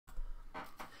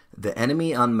The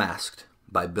Enemy Unmasked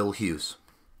by Bill Hughes.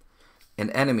 An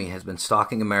enemy has been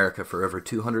stalking America for over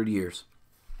 200 years.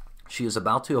 She is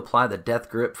about to apply the death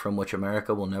grip from which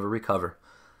America will never recover.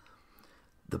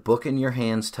 The book in your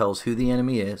hands tells who the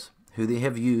enemy is, who they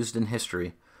have used in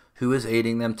history, who is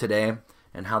aiding them today,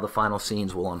 and how the final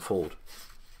scenes will unfold.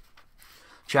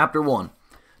 Chapter 1.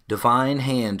 Divine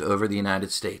Hand over the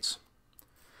United States.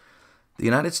 The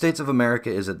United States of America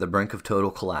is at the brink of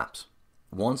total collapse.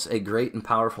 Once a great and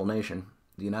powerful nation,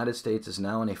 the United States is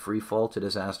now in a free fall to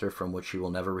disaster from which she will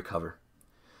never recover.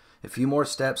 A few more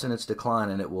steps in its decline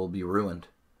and it will be ruined.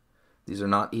 These are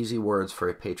not easy words for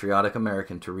a patriotic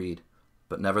American to read,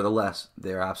 but nevertheless,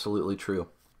 they are absolutely true.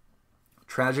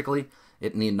 Tragically,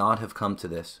 it need not have come to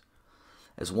this.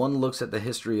 As one looks at the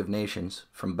history of nations,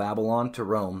 from Babylon to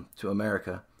Rome to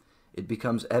America, it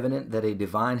becomes evident that a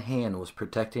divine hand was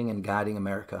protecting and guiding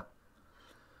America.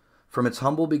 From its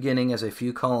humble beginning as a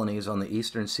few colonies on the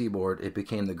eastern seaboard, it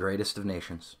became the greatest of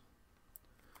nations.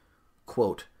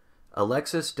 Quote,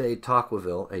 Alexis de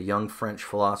Tocqueville, a young French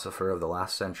philosopher of the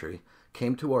last century,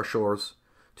 came to our shores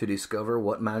to discover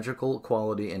what magical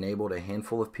quality enabled a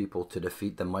handful of people to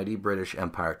defeat the mighty British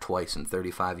Empire twice in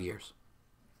 35 years.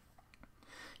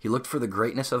 He looked for the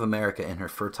greatness of America in her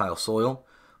fertile soil,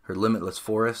 her limitless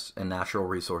forests, and natural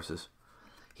resources.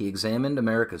 He examined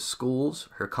America's schools,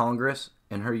 her Congress,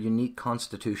 and her unique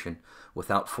constitution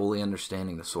without fully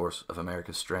understanding the source of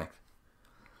America's strength.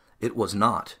 It was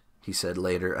not, he said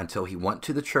later, until he went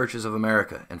to the churches of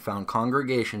America and found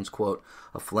congregations, quote,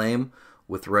 aflame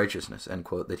with righteousness, end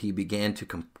quote, that he began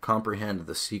to comprehend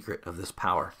the secret of this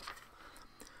power.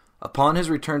 Upon his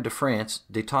return to France,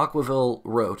 de Tocqueville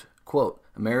wrote, quote,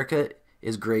 America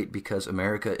is great because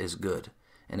America is good,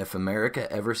 and if America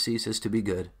ever ceases to be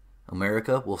good,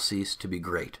 America will cease to be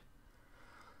great.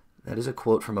 That is a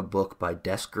quote from a book by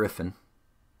Des Griffin,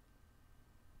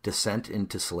 Descent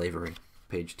into Slavery,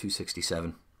 page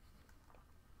 267.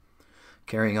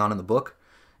 Carrying on in the book,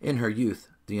 in her youth,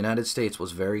 the United States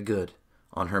was very good.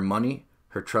 On her money,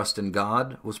 her trust in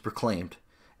God was proclaimed,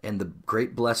 and the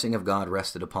great blessing of God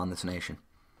rested upon this nation.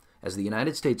 As the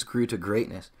United States grew to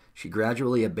greatness, she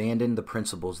gradually abandoned the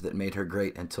principles that made her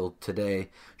great until today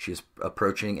she is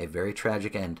approaching a very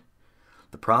tragic end.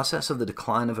 The process of the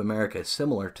decline of America is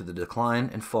similar to the decline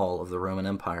and fall of the Roman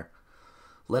Empire.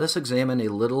 Let us examine a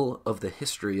little of the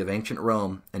history of ancient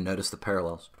Rome and notice the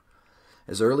parallels.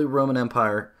 As early Roman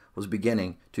Empire was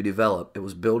beginning to develop, it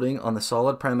was building on the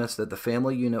solid premise that the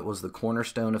family unit was the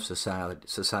cornerstone of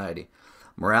society.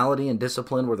 Morality and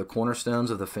discipline were the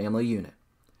cornerstones of the family unit.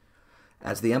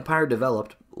 As the empire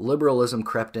developed, liberalism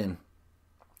crept in,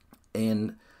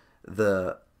 and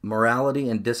the morality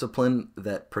and discipline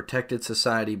that protected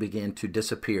society began to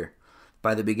disappear.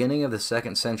 By the beginning of the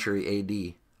 2nd century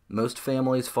A.D., most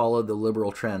families followed the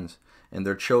liberal trends, and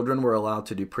their children were allowed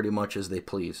to do pretty much as they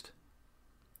pleased.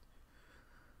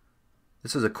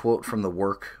 This is a quote from the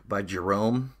work by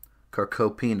Jerome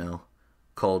Carcopino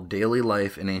called Daily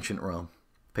Life in Ancient Rome,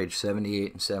 page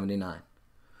 78 and 79.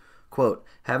 Quote,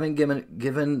 having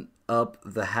given up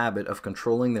the habit of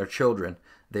controlling their children,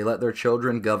 they let their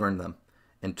children govern them,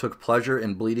 and took pleasure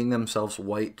in bleeding themselves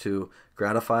white to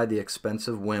gratify the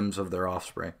expensive whims of their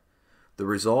offspring. The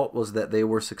result was that they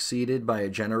were succeeded by a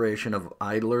generation of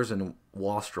idlers and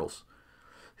wastrels,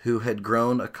 who had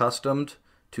grown accustomed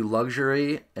to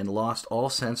luxury and lost all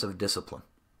sense of discipline.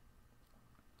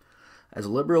 As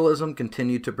liberalism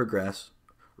continued to progress,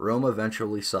 Rome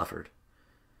eventually suffered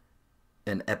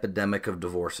an epidemic of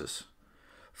divorces.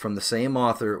 From the same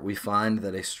author, we find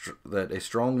that a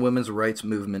strong women's rights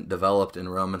movement developed in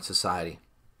Roman society.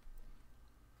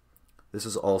 This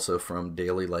is also from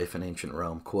Daily Life in Ancient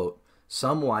Rome. Quote,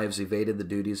 some wives evaded the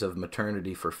duties of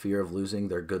maternity for fear of losing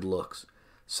their good looks.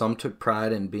 Some took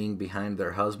pride in being behind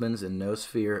their husbands in no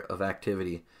sphere of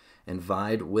activity, and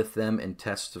vied with them in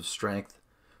tests of strength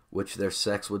which their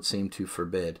sex would seem to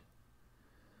forbid.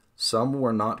 Some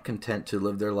were not content to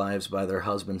live their lives by their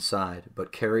husband's side,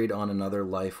 but carried on another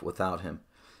life without him.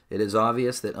 It is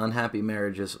obvious that unhappy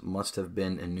marriages must have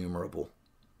been innumerable.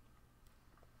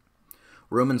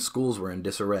 Roman schools were in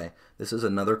disarray. This is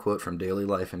another quote from Daily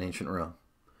Life in Ancient Rome.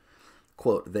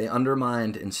 Quote, they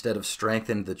undermined instead of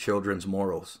strengthened the children's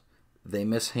morals. They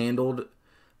mishandled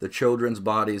the children's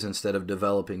bodies instead of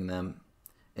developing them.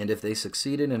 And if they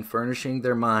succeeded in furnishing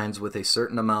their minds with a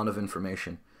certain amount of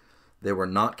information, they were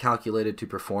not calculated to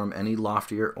perform any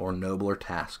loftier or nobler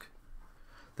task.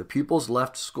 The pupils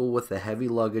left school with the heavy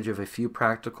luggage of a few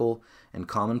practical and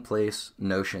commonplace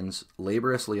notions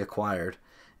laboriously acquired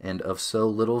and of so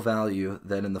little value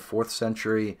that in the 4th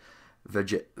century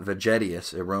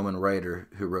Vegetius, a Roman writer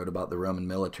who wrote about the Roman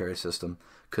military system,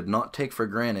 could not take for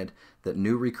granted that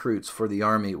new recruits for the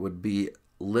army would be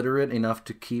literate enough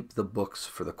to keep the books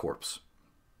for the corpse.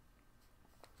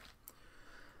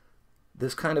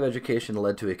 This kind of education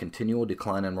led to a continual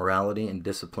decline in morality and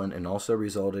discipline and also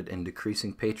resulted in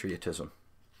decreasing patriotism.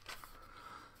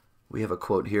 We have a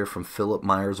quote here from Philip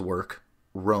Meyer's work,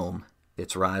 Rome,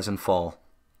 Its Rise and Fall,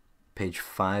 page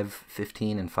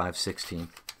 515 and 516.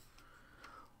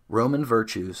 Roman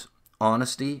virtues,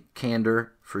 honesty,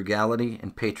 candor, frugality,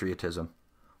 and patriotism,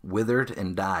 withered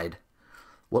and died.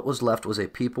 What was left was a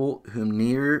people whom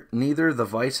neither the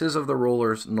vices of the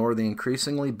rulers nor the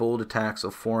increasingly bold attacks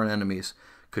of foreign enemies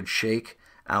could shake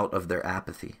out of their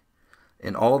apathy.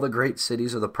 In all the great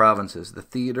cities of the provinces, the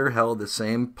theater held the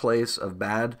same place of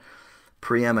bad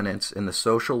preeminence in the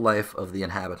social life of the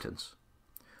inhabitants.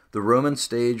 The Roman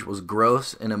stage was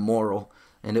gross and immoral,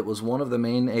 and it was one of the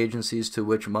main agencies to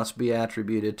which must be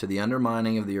attributed to the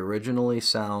undermining of the originally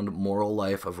sound moral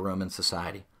life of Roman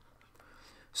society.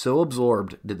 So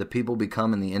absorbed did the people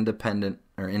become in the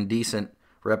indecent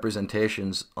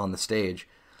representations on the stage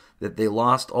that they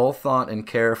lost all thought and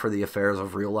care for the affairs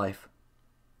of real life.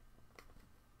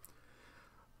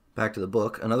 Back to the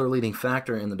book, another leading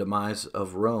factor in the demise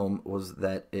of Rome was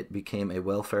that it became a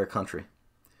welfare country.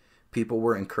 People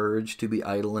were encouraged to be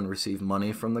idle and receive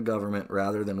money from the government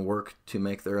rather than work to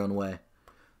make their own way.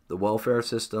 The welfare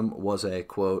system was a,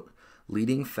 quote,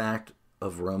 leading fact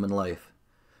of Roman life.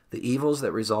 The evils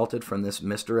that resulted from this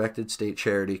misdirected state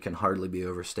charity can hardly be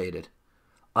overstated.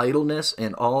 Idleness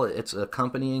and all its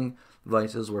accompanying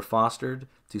vices were fostered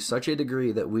to such a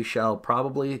degree that we shall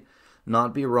probably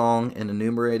not be wrong in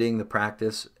enumerating the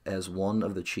practice as one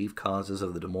of the chief causes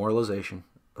of the demoralization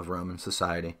of Roman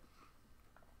society.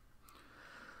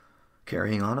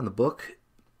 Carrying on in the book,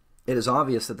 it is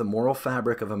obvious that the moral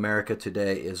fabric of America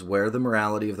today is where the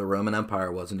morality of the Roman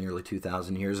Empire was nearly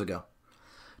 2,000 years ago.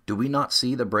 Do we not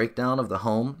see the breakdown of the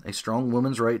home, a strong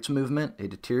women's rights movement, a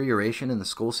deterioration in the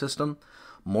school system,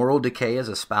 moral decay as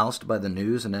espoused by the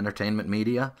news and entertainment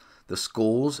media, the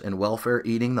schools and welfare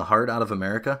eating the heart out of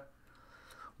America?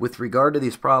 With regard to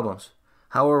these problems,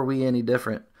 how are we any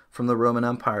different from the Roman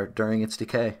Empire during its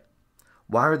decay?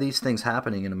 Why are these things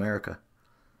happening in America?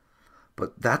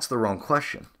 But that's the wrong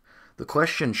question. The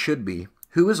question should be,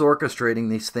 who is orchestrating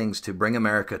these things to bring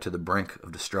America to the brink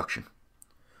of destruction?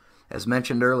 As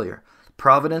mentioned earlier,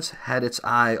 Providence had its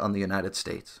eye on the United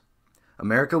States.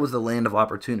 America was the land of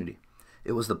opportunity.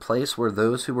 It was the place where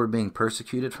those who were being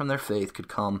persecuted from their faith could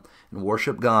come and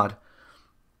worship God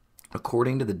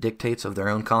according to the dictates of their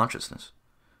own consciousness.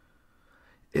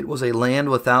 It was a land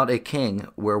without a king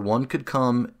where one could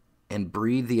come and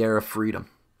breathe the air of freedom.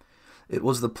 It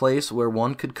was the place where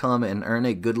one could come and earn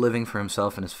a good living for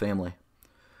himself and his family.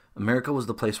 America was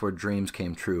the place where dreams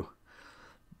came true.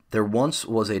 There once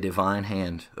was a divine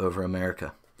hand over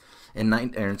America. In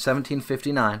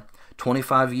 1759,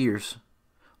 25 years,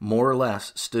 more or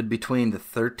less, stood between the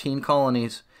 13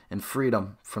 colonies and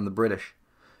freedom from the British.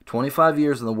 25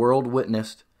 years and the world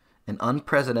witnessed an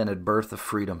unprecedented birth of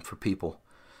freedom for people.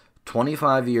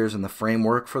 25 years in the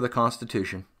framework for the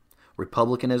Constitution,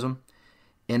 republicanism,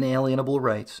 inalienable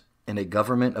rights, and a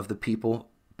government of the people,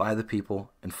 by the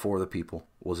people, and for the people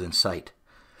was in sight.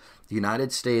 The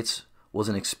United States was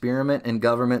an experiment in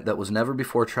government that was never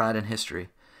before tried in history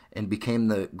and became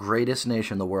the greatest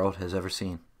nation the world has ever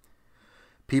seen.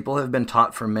 People have been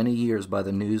taught for many years by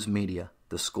the news media,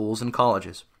 the schools and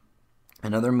colleges,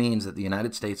 and other means that the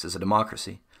United States is a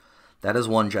democracy. That is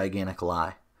one gigantic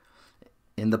lie.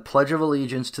 In the Pledge of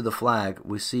Allegiance to the flag,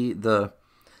 we see that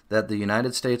the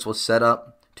United States was set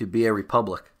up to be a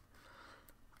republic.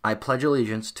 I pledge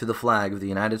allegiance to the flag of the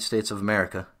United States of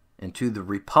America and to the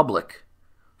republic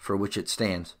for which it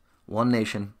stands, one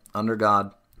nation, under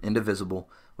God, indivisible,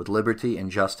 with liberty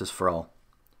and justice for all.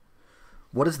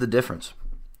 What is the difference?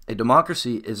 A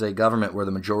democracy is a government where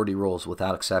the majority rules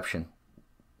without exception,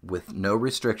 with no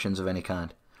restrictions of any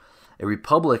kind. A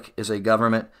republic is a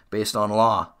government based on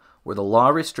law, where the law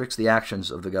restricts the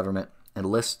actions of the government and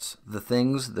lists the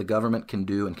things the government can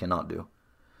do and cannot do.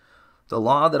 The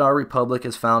law that our republic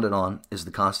is founded on is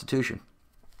the Constitution.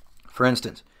 For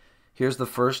instance, here's the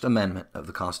First Amendment of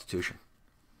the Constitution.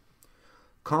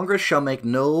 Congress shall make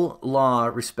no law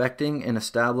respecting an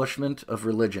establishment of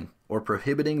religion, or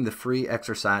prohibiting the free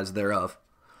exercise thereof,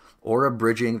 or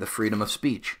abridging the freedom of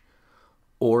speech,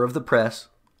 or of the press,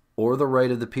 or the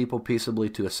right of the people peaceably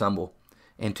to assemble,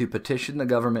 and to petition the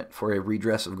government for a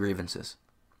redress of grievances.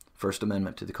 First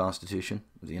Amendment to the Constitution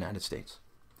of the United States.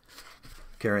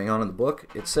 Carrying on in the book,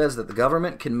 it says that the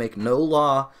government can make no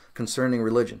law concerning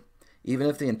religion. Even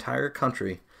if the entire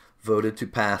country voted to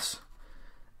pass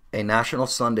a national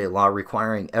Sunday law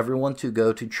requiring everyone to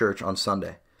go to church on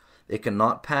Sunday, it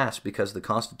cannot pass because the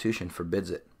Constitution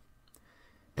forbids it.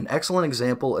 An excellent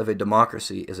example of a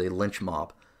democracy is a lynch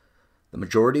mob. The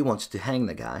majority wants to hang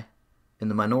the guy, and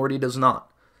the minority does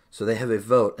not, so they have a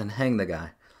vote and hang the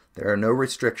guy. There are no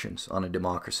restrictions on a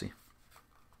democracy.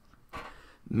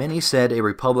 Many said a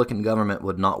republican government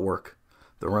would not work.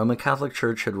 The Roman Catholic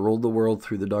Church had ruled the world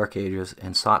through the Dark Ages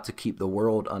and sought to keep the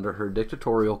world under her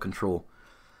dictatorial control.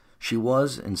 She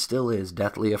was and still is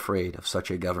deathly afraid of such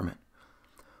a government.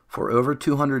 For over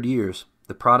 200 years,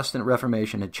 the Protestant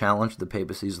Reformation had challenged the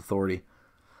papacy's authority.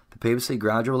 The papacy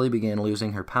gradually began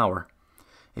losing her power.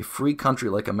 A free country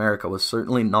like America was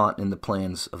certainly not in the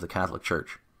plans of the Catholic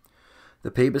Church.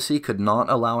 The papacy could not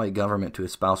allow a government to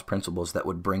espouse principles that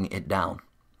would bring it down.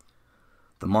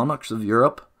 The monarchs of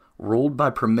Europe ruled by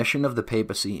permission of the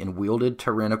papacy and wielded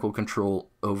tyrannical control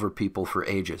over people for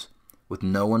ages, with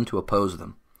no one to oppose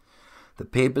them. The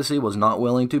papacy was not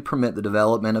willing to permit the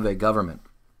development of a government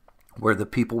where the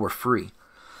people were free.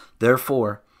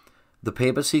 Therefore, the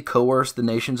papacy coerced the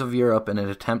nations of Europe in an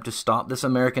attempt to stop this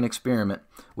American experiment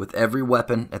with every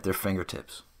weapon at their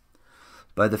fingertips.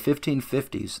 By the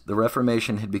 1550s, the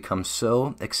Reformation had become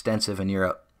so extensive in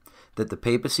Europe that the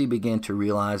papacy began to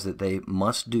realize that they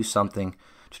must do something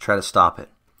to try to stop it.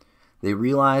 They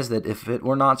realized that if it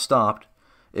were not stopped,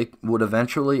 it would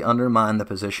eventually undermine the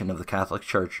position of the Catholic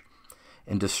Church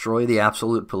and destroy the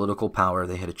absolute political power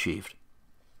they had achieved.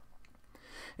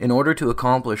 In order to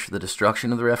accomplish the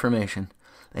destruction of the Reformation,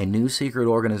 a new secret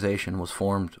organization was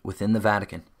formed within the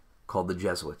Vatican called the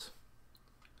Jesuits,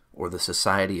 or the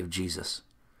Society of Jesus.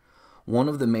 One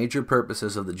of the major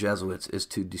purposes of the Jesuits is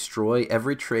to destroy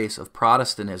every trace of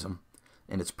Protestantism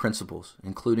and its principles,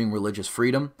 including religious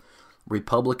freedom,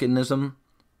 republicanism,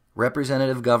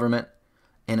 representative government,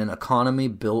 and an economy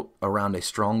built around a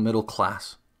strong middle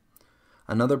class.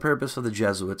 Another purpose of the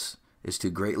Jesuits is to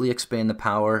greatly expand the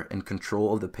power and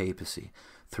control of the papacy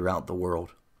throughout the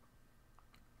world.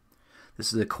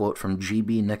 This is a quote from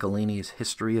G.B. Niccolini's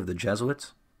History of the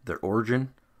Jesuits, Their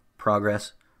Origin,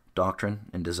 Progress, Doctrine,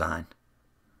 and Design.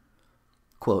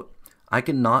 Quote, I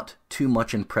cannot too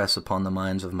much impress upon the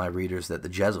minds of my readers that the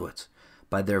Jesuits,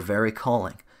 by their very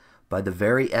calling, by the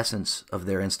very essence of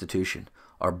their institution,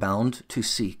 are bound to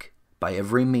seek, by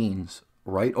every means,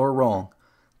 right or wrong,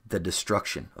 the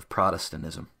destruction of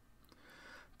Protestantism.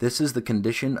 This is the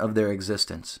condition of their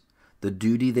existence, the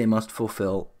duty they must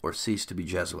fulfill or cease to be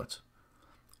Jesuits.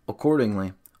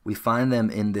 Accordingly, we find them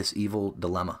in this evil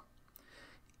dilemma.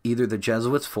 Either the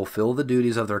Jesuits fulfill the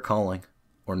duties of their calling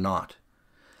or not.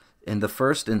 In the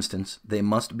first instance, they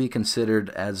must be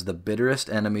considered as the bitterest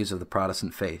enemies of the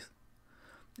Protestant faith.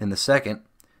 In the second,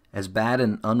 as bad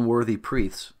and unworthy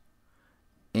priests,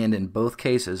 and in both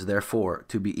cases, therefore,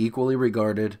 to be equally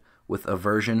regarded with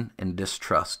aversion and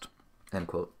distrust. End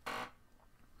quote.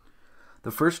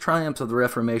 The first triumphs of the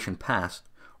Reformation past,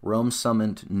 Rome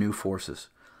summoned new forces,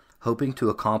 hoping to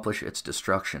accomplish its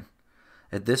destruction.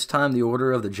 At this time, the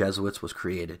order of the Jesuits was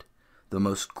created, the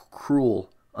most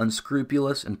cruel,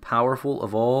 unscrupulous, and powerful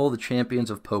of all the champions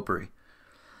of popery.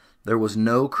 There was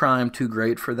no crime too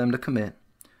great for them to commit,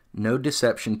 no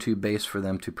deception too base for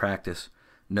them to practice,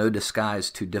 no disguise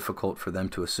too difficult for them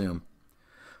to assume.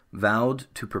 Vowed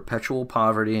to perpetual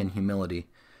poverty and humility,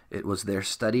 it was their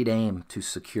studied aim to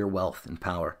secure wealth and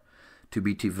power, to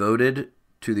be devoted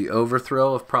to the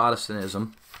overthrow of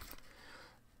Protestantism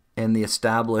and the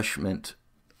establishment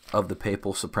of the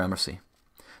papal supremacy.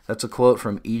 That's a quote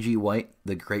from E.G. White,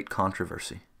 The Great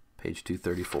Controversy, page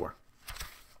 234.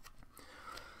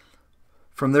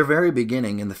 From their very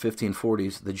beginning in the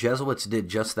 1540s, the Jesuits did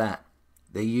just that.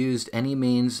 They used any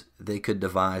means they could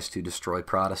devise to destroy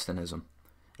Protestantism,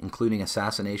 including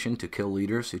assassination to kill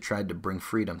leaders who tried to bring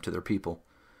freedom to their people.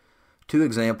 Two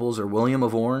examples are William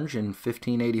of Orange in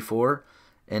 1584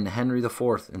 and Henry IV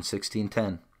in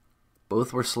 1610.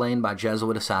 Both were slain by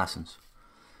Jesuit assassins.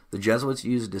 The Jesuits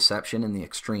used deception in the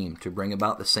extreme to bring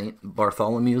about the St.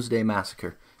 Bartholomew's Day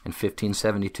Massacre in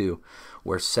 1572,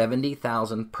 where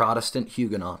 70,000 Protestant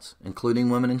Huguenots, including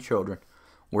women and children,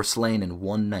 were slain in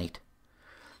one night.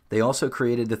 They also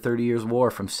created the 30 Years' War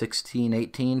from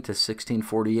 1618 to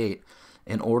 1648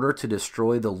 in order to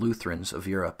destroy the Lutherans of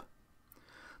Europe.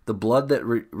 The blood that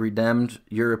redeemed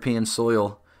European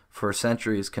soil for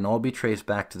centuries can all be traced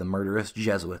back to the murderous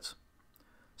Jesuits.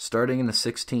 Starting in the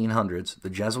 1600s, the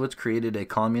Jesuits created a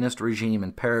communist regime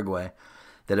in Paraguay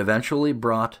that eventually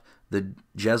brought the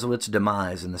Jesuits'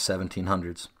 demise in the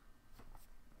 1700s.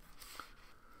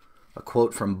 A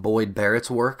quote from Boyd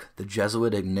Barrett's work, The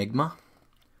Jesuit Enigma.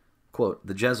 Quote,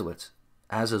 the Jesuits,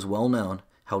 as is well known,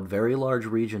 held very large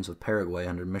regions of Paraguay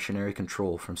under missionary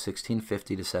control from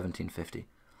 1650 to 1750.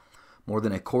 More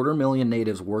than 250,000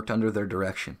 natives worked under their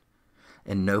direction,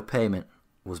 and no payment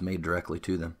was made directly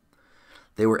to them.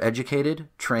 They were educated,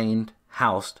 trained,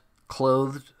 housed,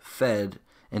 clothed, fed,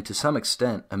 and to some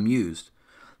extent amused,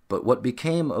 but what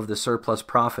became of the surplus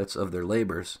profits of their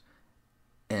labors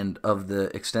and of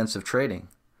the extensive trading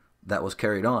that was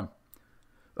carried on?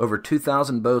 Over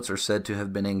 2,000 boats are said to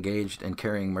have been engaged in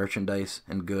carrying merchandise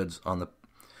and goods on the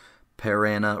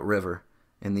Parana River,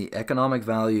 and the economic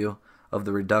value of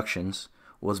the reductions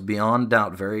was beyond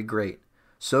doubt very great,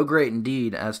 so great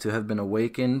indeed as to have been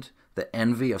awakened the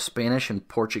envy of Spanish and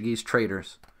Portuguese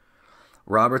traders.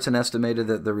 Robertson estimated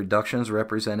that the reductions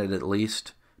represented at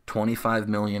least 25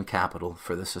 million capital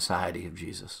for the Society of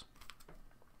Jesus.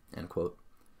 End quote.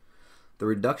 The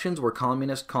reductions were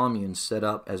communist communes set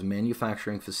up as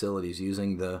manufacturing facilities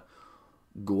using the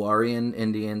Guaranian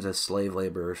Indians as slave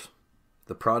laborers.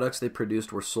 The products they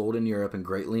produced were sold in Europe and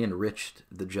greatly enriched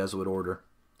the Jesuit order.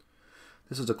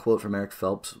 This is a quote from Eric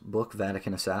Phelps' book,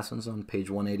 Vatican Assassins, on page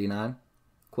 189.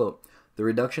 Quote, the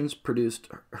reductions produced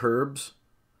herbs,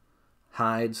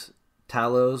 hides,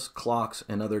 tallows, clocks,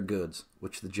 and other goods,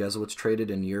 which the Jesuits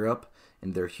traded in Europe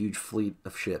in their huge fleet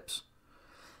of ships.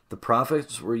 The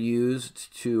profits were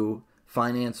used to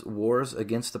finance wars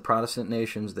against the Protestant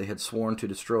nations they had sworn to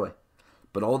destroy.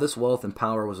 But all this wealth and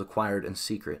power was acquired in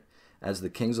secret, as the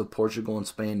kings of Portugal and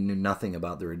Spain knew nothing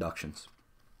about the reductions.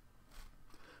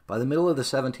 By the middle of the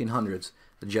 1700s,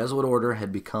 the Jesuit order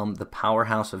had become the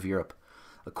powerhouse of Europe.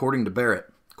 According to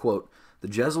Barrett, quote, the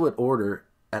Jesuit order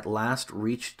at last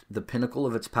reached the pinnacle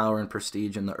of its power and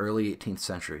prestige in the early 18th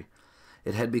century.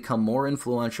 It had become more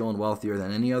influential and wealthier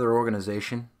than any other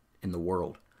organization in the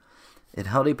world. It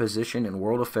held a position in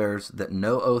world affairs that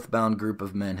no oath-bound group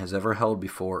of men has ever held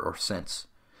before or since.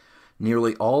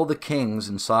 Nearly all the kings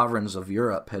and sovereigns of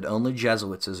Europe had only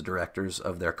Jesuits as directors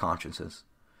of their consciences,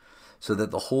 so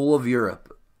that the whole of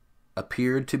Europe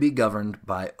appeared to be governed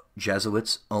by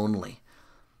Jesuits only.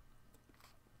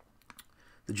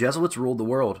 The Jesuits ruled the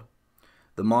world.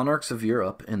 The monarchs of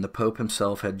Europe and the Pope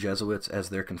himself had Jesuits as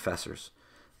their confessors.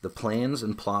 The plans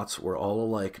and plots were all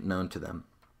alike known to them.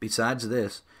 Besides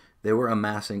this, they were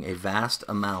amassing a vast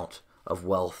amount of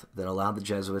wealth that allowed the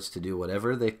Jesuits to do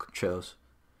whatever they chose.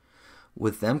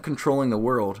 With them controlling the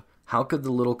world, how could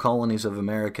the little colonies of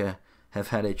America have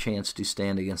had a chance to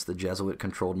stand against the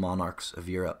Jesuit-controlled monarchs of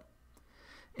Europe?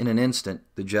 In an instant,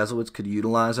 the Jesuits could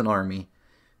utilize an army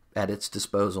at its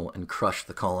disposal and crush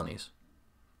the colonies.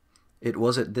 It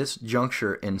was at this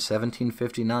juncture in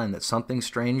 1759 that something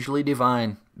strangely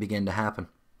divine began to happen.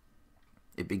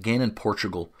 It began in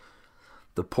Portugal.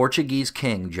 The Portuguese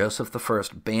king, Joseph I,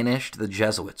 banished the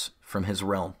Jesuits from his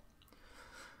realm.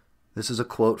 This is a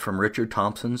quote from Richard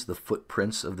Thompson's The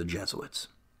Footprints of the Jesuits,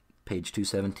 page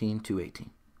 217,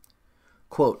 218.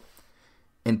 Quote,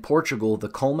 in Portugal, the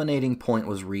culminating point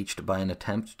was reached by an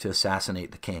attempt to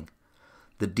assassinate the king.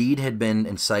 The deed had been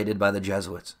incited by the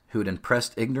Jesuits, who had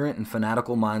impressed ignorant and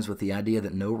fanatical minds with the idea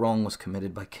that no wrong was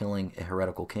committed by killing a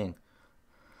heretical king.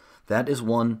 That is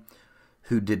one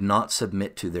who did not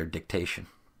submit to their dictation.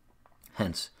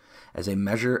 Hence, as a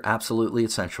measure absolutely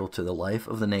essential to the life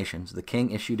of the nations, the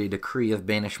king issued a decree of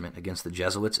banishment against the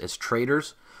Jesuits as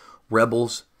traitors,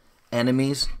 rebels,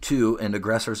 enemies to and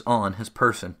aggressors on his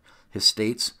person, his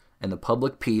states, and the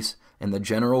public peace and the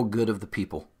general good of the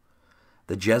people.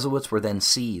 The Jesuits were then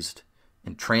seized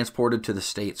and transported to the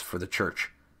States for the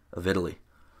Church of Italy.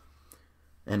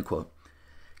 End quote.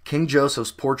 King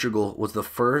Joseph's Portugal was the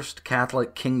first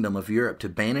Catholic kingdom of Europe to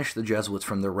banish the Jesuits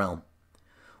from their realm.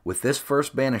 With this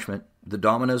first banishment, the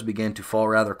dominoes began to fall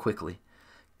rather quickly.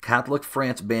 Catholic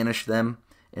France banished them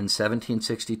in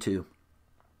 1762.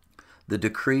 The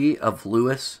decree of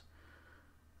Louis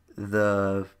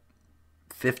the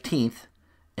 15th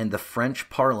in the French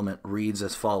Parliament reads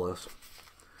as follows.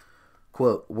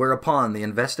 Quote, whereupon the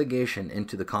investigation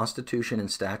into the Constitution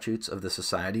and statutes of the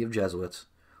Society of Jesuits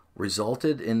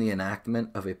resulted in the enactment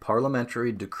of a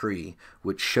parliamentary decree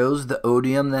which shows the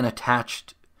odium then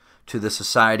attached to the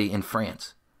society in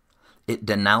France. It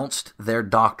denounced their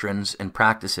doctrines and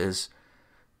practices,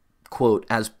 quote,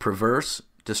 as perverse,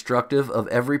 destructive of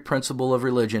every principle of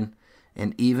religion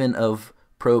and even of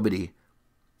probity,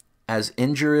 as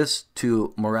injurious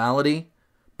to morality,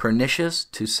 pernicious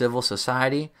to civil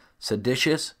society,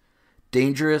 seditious,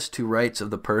 dangerous to rights of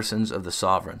the persons of the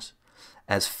sovereigns,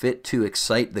 as fit to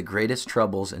excite the greatest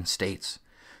troubles in states,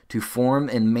 to form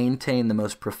and maintain the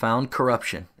most profound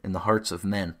corruption in the hearts of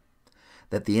men,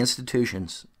 that the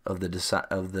institutions of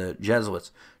the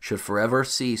Jesuits should forever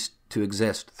cease to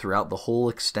exist throughout the whole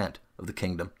extent of the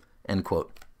kingdom." End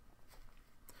quote.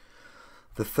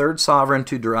 The third sovereign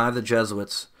to derive the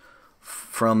Jesuits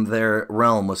from their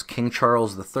realm was King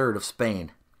Charles III of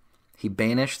Spain. He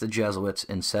banished the Jesuits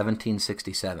in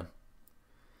 1767.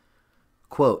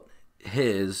 Quote,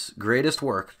 "His greatest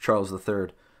work, Charles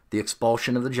III, the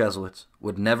expulsion of the Jesuits,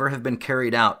 would never have been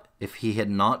carried out if he had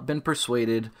not been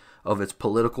persuaded of its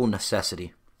political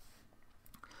necessity.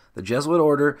 The Jesuit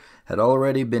order had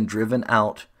already been driven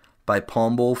out by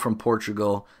Pombal from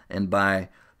Portugal and by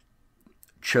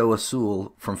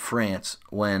Choiseul from France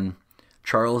when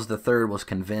Charles III was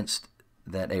convinced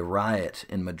that a riot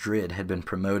in Madrid had been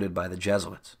promoted by the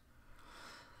Jesuits."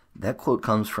 That quote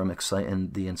comes from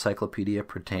the Encyclopedia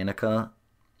Britannica,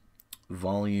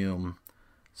 volume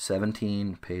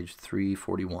 17, page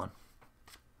 341.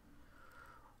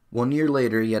 1 year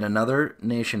later, yet another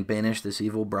nation banished this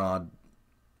evil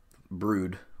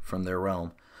brood from their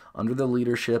realm. Under the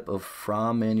leadership of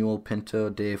Fra Manuel Pinto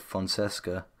de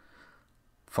Fonseca,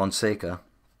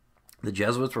 the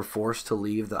Jesuits were forced to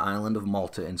leave the island of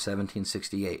Malta in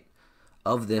 1768.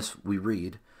 Of this we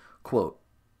read, quote,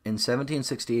 "In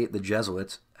 1768 the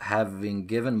Jesuits, having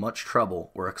given much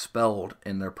trouble, were expelled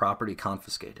and their property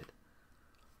confiscated."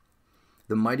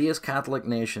 The mightiest Catholic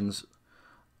nations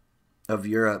of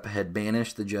Europe had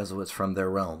banished the Jesuits from their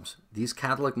realms. These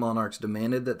Catholic monarchs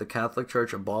demanded that the Catholic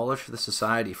Church abolish the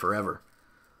society forever.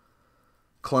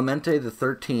 Clemente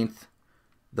XIII,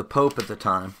 the Pope at the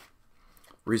time,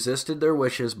 resisted their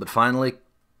wishes but finally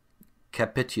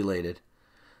capitulated.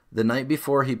 The night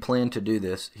before he planned to do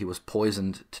this, he was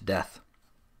poisoned to death.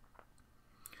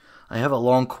 I have a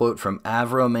long quote from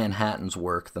Avro Manhattan's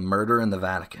work, The Murder in the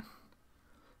Vatican.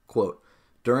 Quote,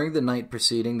 "During the night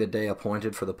preceding the day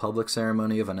appointed for the public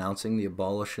ceremony of announcing the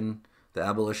abolition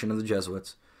of the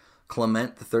Jesuits,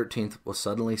 Clement XIII was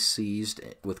suddenly seized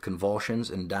with convulsions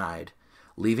and died,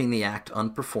 leaving the act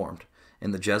unperformed,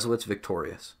 and the Jesuits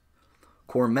victorious.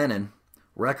 Cormenin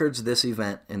records this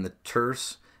event in the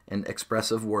terse and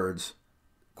expressive words,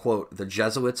 quote, 'The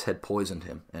Jesuits had poisoned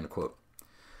him,' end quote.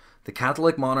 The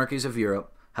Catholic monarchies of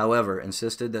Europe, however,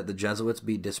 insisted that the Jesuits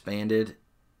be disbanded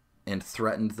and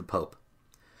threatened the Pope.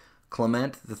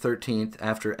 Clement XIII,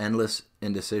 after endless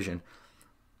indecision,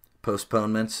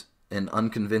 postponements, and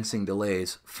unconvincing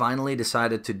delays, finally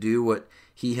decided to do what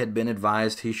he had been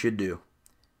advised he should do.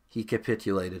 He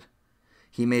capitulated.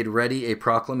 He made ready a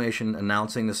proclamation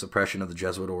announcing the suppression of the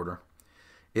Jesuit order.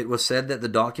 It was said that the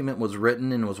document was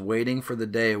written and was waiting for the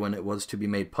day when it was to be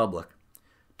made public.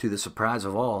 To the surprise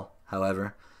of all,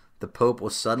 however, the Pope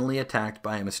was suddenly attacked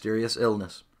by a mysterious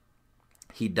illness.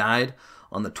 He died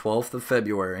on the 12th of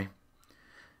February,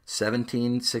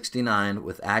 1769,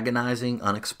 with agonizing,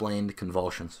 unexplained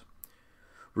convulsions.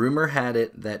 Rumor had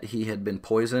it that he had been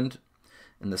poisoned,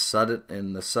 and the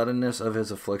suddenness of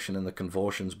his affliction and the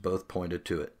convulsions both pointed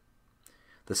to it.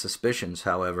 The suspicions,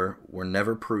 however, were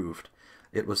never proved.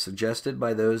 It was suggested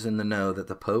by those in the know that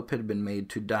the Pope had been made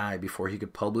to die before he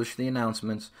could publish the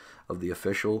announcements of the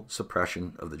official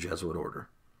suppression of the Jesuit order.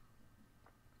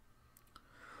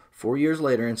 4 years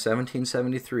later, in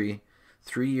 1773,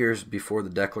 3 years before the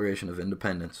Declaration of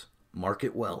Independence, mark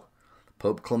it well,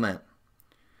 Pope Clement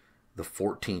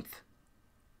XIV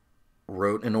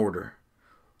wrote an order,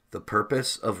 the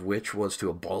purpose of which was to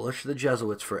abolish the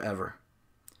Jesuits forever.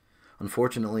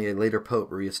 Unfortunately, a later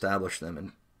pope reestablished them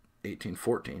in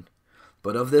 1814.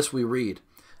 But of this we read,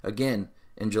 again,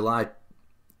 in July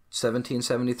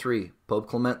 1773, Pope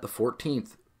Clement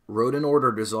XIV wrote an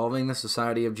order dissolving the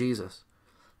Society of Jesus.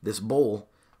 This bull,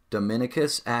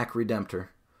 Dominicus Ac Redemptor,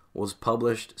 was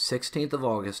published 16th of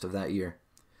August of that year.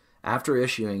 After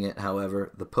issuing it,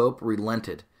 however, the Pope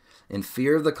relented in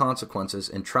fear of the consequences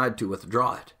and tried to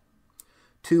withdraw it.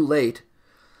 Too late,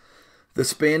 the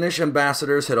Spanish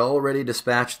ambassadors had already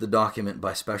dispatched the document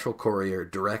by special courier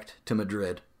direct to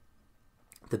Madrid.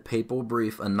 The papal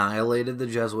brief annihilated the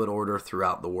Jesuit order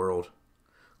throughout the world,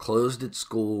 closed its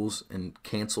schools, and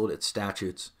canceled its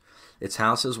statutes. Its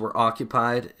houses were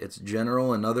occupied, its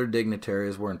general and other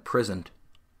dignitaries were imprisoned.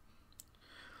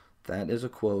 That is a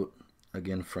quote,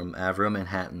 again, from Avro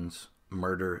Manhattan's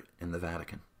Murder in the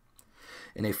Vatican.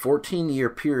 In a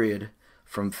 14-year period,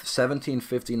 from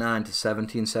 1759 to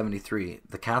 1773,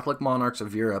 the Catholic monarchs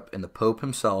of Europe and the Pope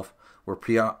himself were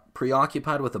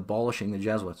preoccupied with abolishing the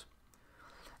Jesuits.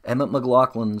 Emmett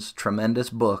McLaughlin's tremendous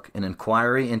book, An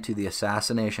Inquiry into the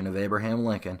Assassination of Abraham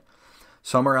Lincoln,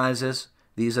 summarizes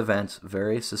these events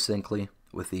very succinctly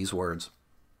with these words.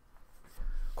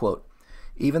 Quote,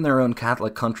 "Even their own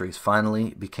Catholic countries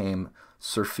finally became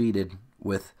surfeited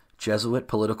with Jesuit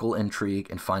political intrigue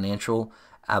and financial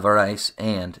avarice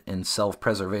and, in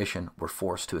self-preservation, were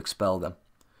forced to expel them.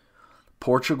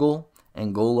 Portugal,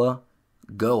 Angola,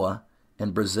 Goa,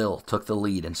 and Brazil took the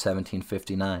lead in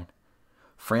 1759.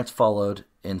 France followed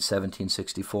in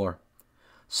 1764.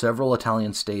 Several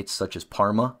Italian states such as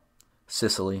Parma,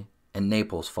 Sicily, and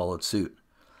Naples followed suit.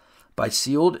 By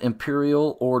sealed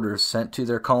imperial orders sent to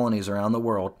their colonies around the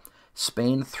world,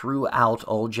 Spain threw out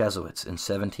all Jesuits in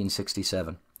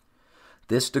 1767.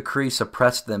 This decree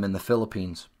suppressed them in the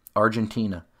Philippines,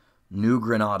 Argentina, New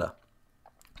Granada,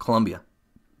 Colombia,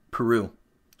 Peru,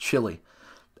 Chile,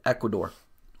 Ecuador,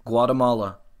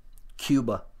 Guatemala,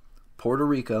 Cuba, Puerto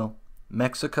Rico,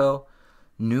 Mexico,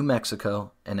 New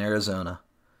Mexico, and Arizona.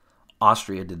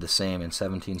 Austria did the same in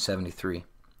 1773.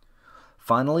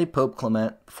 Finally, Pope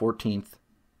Clement XIV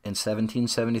in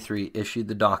 1773 issued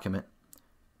the document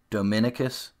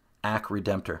Dominicus Ac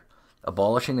Redemptor,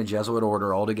 abolishing the Jesuit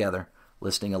order altogether,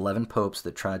 listing 11 popes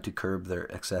that tried to curb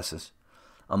their excesses.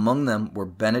 Among them were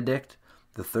Benedict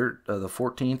the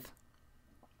 14th,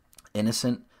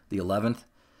 Innocent the 11th,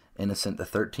 Innocent the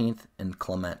 13th, and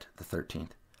Clement the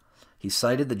 13th. He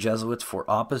cited the Jesuits for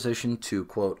opposition to,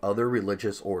 quote, other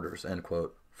religious orders, end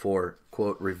quote, for,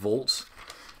 quote, revolts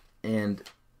and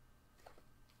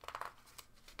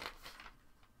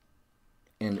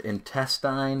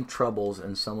intestine troubles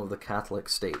in some of the Catholic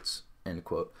states, end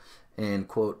quote, and,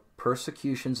 quote,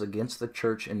 persecutions against the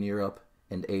church in Europe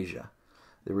and Asia.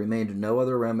 There remained no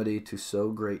other remedy to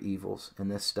so great evils, and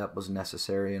this step was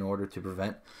necessary in order to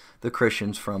prevent the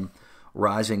Christians from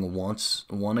rising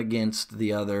one against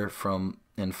the other from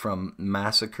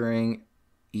massacring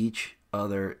each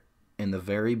other in the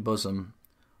very bosom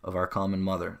of our common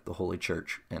mother, the Holy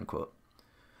Church, end quote.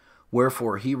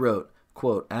 Wherefore he wrote,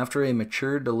 quote, after a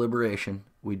mature deliberation,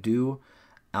 we do,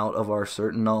 out of our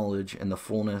certain knowledge and the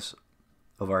fullness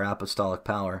of our apostolic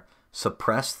power,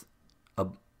 suppress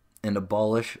and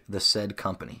abolish the said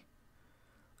company.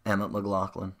 Emmett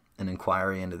McLaughlin, An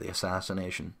Inquiry into the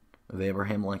Assassination of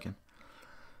Abraham Lincoln,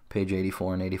 page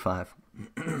 84 and 85.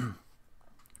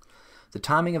 The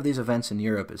timing of these events in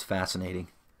Europe is fascinating.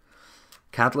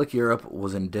 Catholic Europe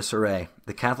was in disarray.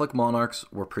 The Catholic monarchs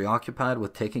were preoccupied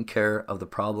with taking care of the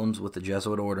problems with the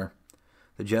Jesuit order.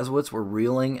 The Jesuits were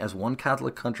reeling as one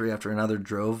Catholic country after another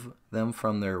drove them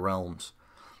from their realms.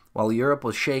 While Europe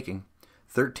was shaking,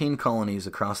 13 colonies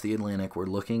across the Atlantic were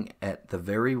looking at the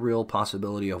very real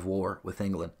possibility of war with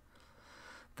England.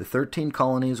 The 13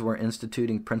 colonies were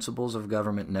instituting principles of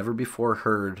government never before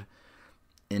heard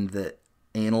in the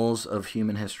annals of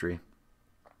human history.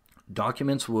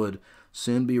 Documents would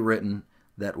soon be written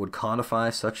that would codify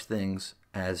such things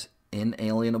as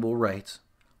inalienable rights,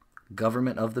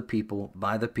 government of the people,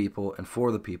 by the people, and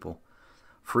for the people,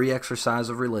 free exercise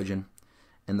of religion,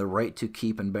 and the right to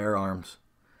keep and bear arms.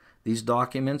 These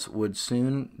documents would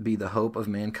soon be the hope of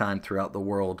mankind throughout the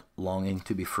world longing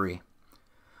to be free.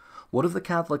 What if the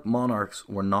Catholic monarchs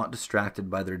were not distracted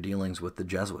by their dealings with the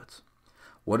Jesuits?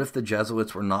 What if the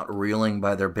Jesuits were not reeling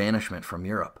by their banishment from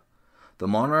Europe? The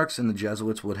monarchs and the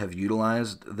Jesuits would have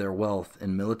utilized their wealth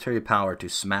and military power to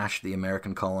smash the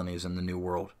American colonies in the New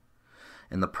World,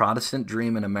 and the Protestant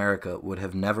dream in America would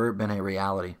have never been a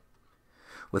reality.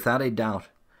 Without a doubt,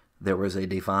 there was a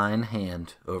divine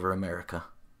hand over America.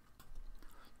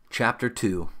 Chapter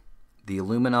 2. The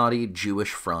Illuminati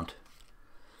Jewish Front.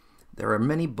 There are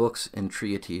many books and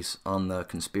treatises on the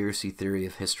conspiracy theory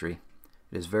of history.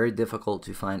 It is very difficult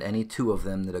to find any two of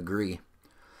them that agree.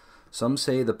 Some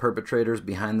say the perpetrators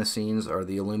behind the scenes are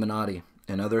the Illuminati,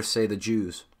 and others say the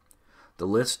Jews. The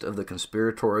list of the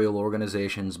conspiratorial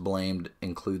organizations blamed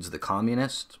includes the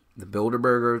Communists, the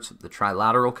Bilderbergers, the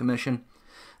Trilateral Commission,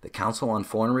 the Council on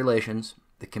Foreign Relations,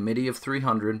 the Committee of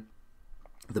 300,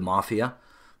 the Mafia,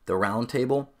 the Round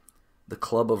Table, the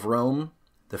Club of Rome,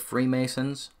 the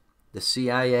Freemasons, the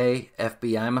CIA,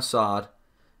 FBI, Mossad,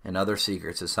 and other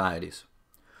secret societies.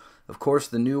 Of course,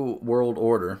 the New World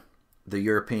Order, the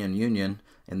European Union,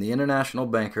 and the international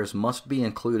bankers must be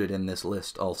included in this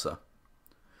list also.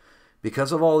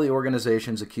 Because of all the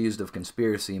organizations accused of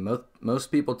conspiracy,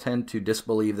 most people tend to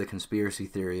disbelieve the conspiracy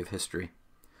theory of history.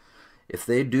 If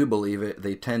they do believe it,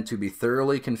 they tend to be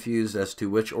thoroughly confused as to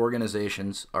which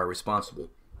organizations are responsible.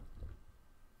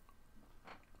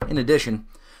 In addition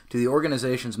to the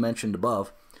organizations mentioned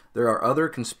above, there are other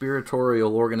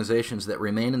conspiratorial organizations that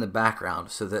remain in the background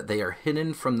so that they are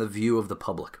hidden from the view of the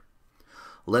public.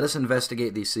 Let us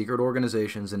investigate these secret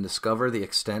organizations and discover the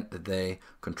extent that they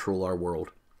control our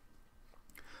world.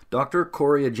 Dr.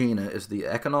 Koryagina is the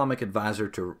economic advisor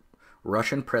to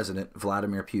Russian President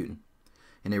Vladimir Putin.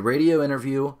 In a radio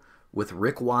interview with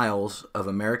Rick Wiles of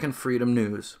American Freedom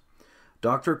News,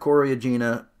 Dr.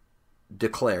 Coriagina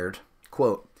declared,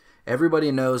 quote,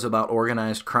 "Everybody knows about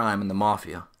organized crime and the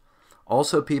mafia.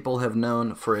 Also, people have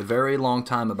known for a very long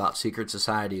time about secret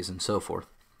societies and so forth.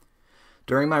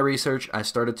 During my research, I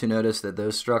started to notice that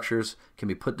those structures can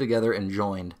be put together and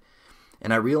joined,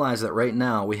 and I realized that right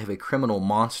now we have a criminal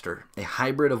monster, a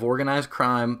hybrid of organized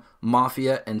crime,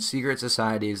 mafia, and secret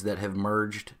societies that have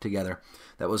merged together."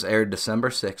 That was aired December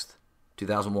 6th,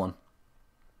 2001.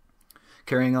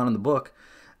 Carrying on in the book,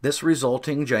 this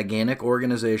resulting gigantic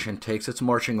organization takes its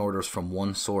marching orders from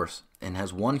one source and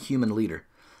has one human leader.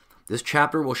 This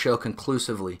chapter will show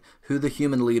conclusively who the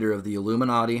human leader of the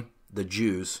Illuminati, the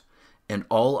Jews, and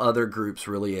all other groups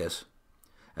really is.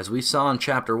 As we saw in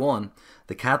Chapter 1,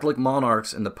 the Catholic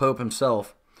monarchs and the Pope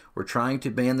himself were trying to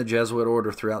ban the Jesuit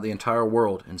order throughout the entire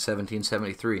world in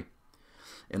 1773.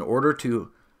 In order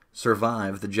to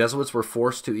survive, the Jesuits were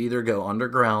forced to either go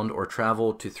underground or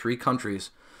travel to 3 countries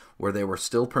where they were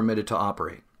still permitted to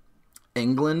operate: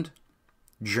 England,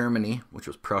 Germany, which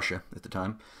was Prussia at the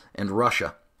time, and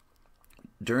Russia.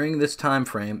 During this time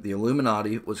frame, the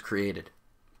Illuminati was created.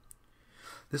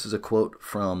 This is a quote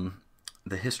from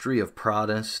The History of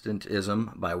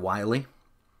Protestantism by Wiley,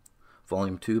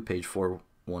 Volume 2, page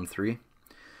 413.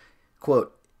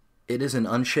 Quote, "It is an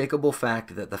unshakable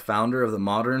fact that the founder of the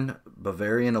modern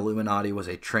Bavarian Illuminati was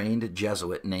a trained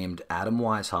Jesuit named Adam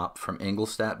Weishaupt from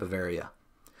Ingolstadt, Bavaria.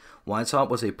 Weishaupt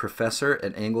was a professor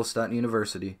at Ingolstadt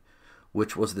University,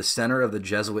 which was the center of the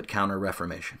Jesuit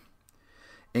Counter-Reformation.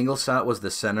 Ingolstadt was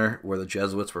the center where the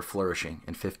Jesuits were flourishing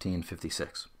in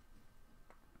 1556.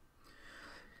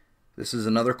 This is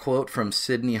another quote from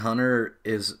Sidney Hunter,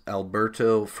 "Is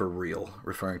Alberto for real?"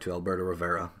 referring to Alberto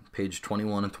Rivera, page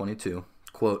 21 and 22.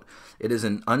 Quote, "It is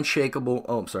an unshakable..."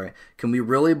 Can we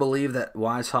really believe that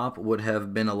Weishaupt would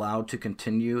have been allowed to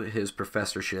continue his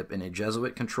professorship in a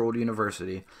Jesuit-controlled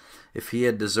university if he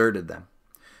had deserted them?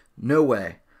 No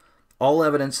way. All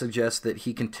evidence suggests that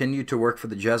he continued to work for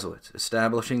the Jesuits,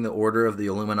 establishing the order of the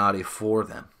Illuminati for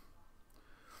them."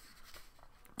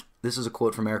 This is a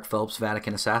quote from Eric Phelps'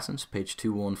 Vatican Assassins, page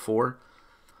 214.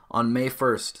 "On May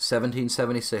 1st,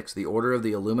 1776, the Order of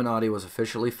the Illuminati was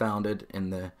officially founded in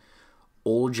the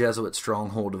old Jesuit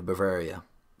stronghold of Bavaria,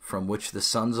 from which the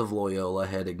Sons of Loyola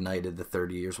had ignited the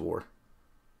 30 Years' War."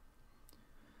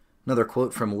 Another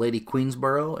quote from Lady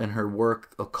Queensborough in her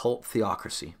work Occult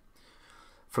Theocracy.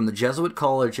 "From the Jesuit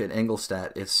College at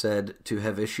Ingolstadt is said to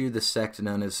have issued the sect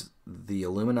known as the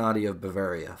Illuminati of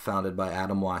Bavaria, founded by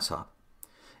Adam Weishaupt.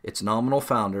 Its nominal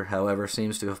founder, however,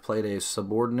 seems to have played a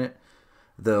subordinate,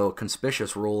 though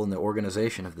conspicuous, role in the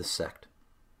organization of this sect."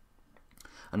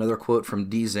 Another quote from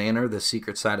D. Zanner, The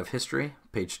Secret Side of History,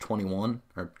 page 21,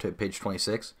 or page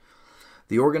 26.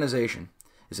 "The organization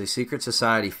is a secret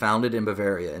society founded in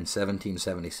Bavaria in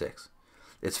 1776.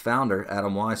 Its founder,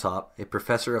 Adam Weishaupt, a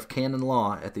professor of canon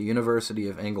law at the University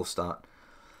of Ingolstadt,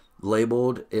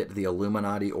 labeled it the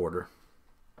Illuminati Order."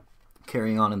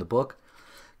 Carrying on in the book,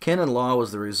 canon law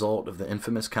was the result of the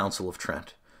infamous Council of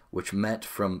Trent, which met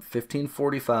from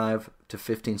 1545 to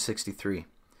 1563.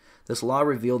 This law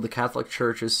revealed the Catholic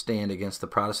Church's stand against the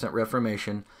Protestant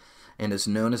Reformation and is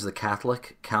known as the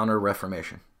Catholic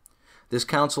Counter-Reformation. This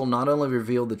council not only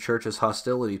revealed the Church's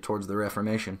hostility towards the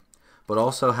Reformation, but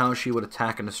also how she would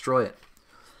attack and destroy it.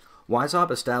 Weishaupt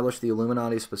established the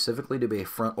Illuminati specifically to be a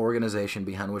front organization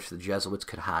behind which the Jesuits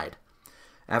could hide.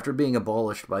 After being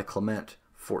abolished by Clement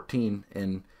XIV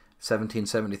in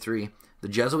 1773, the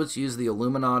Jesuits used the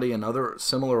Illuminati and other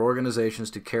similar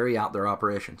organizations to carry out their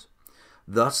operations.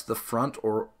 Thus, the front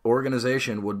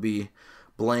organization would be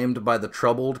blamed by the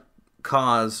trouble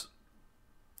caused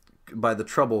by the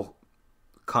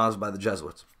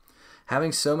Jesuits.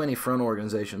 Having so many front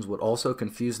organizations would also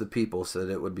confuse the people so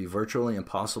that it would be virtually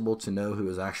impossible to know who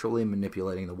is actually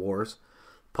manipulating the wars,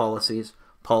 policies,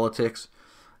 politics,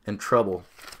 and trouble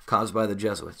caused by the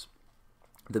Jesuits.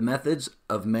 The methods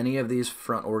of many of these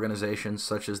front organizations,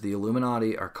 such as the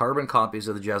Illuminati, are carbon copies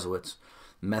of the Jesuits'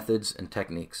 methods and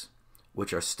techniques,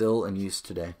 which are still in use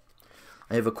today.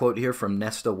 I have a quote here from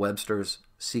Nesta Webster's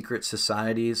Secret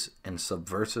Societies and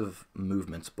Subversive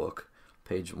Movements book,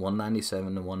 page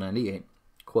 197 to 198.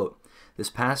 Quote, "This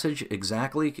passage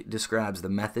exactly describes the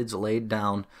methods laid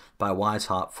down by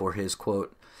Weishaupt for his,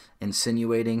 quote,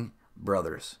 insinuating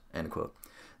brothers," end quote.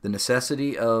 "The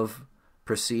necessity of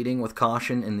proceeding with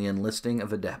caution in the enlisting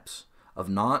of adepts, of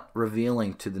not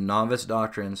revealing to the novice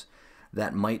doctrines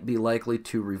that might be likely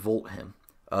to revolt him,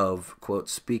 of, quote,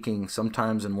 speaking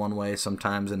sometimes in one way,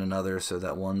 sometimes in another, so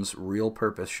that one's real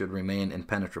purpose should remain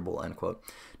impenetrable," end quote,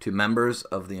 to members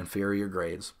of the inferior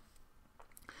grades.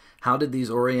 How did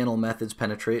these Oriental methods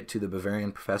penetrate to the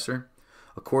Bavarian professor?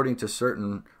 according to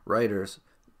certain writers,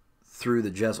 through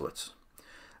the Jesuits.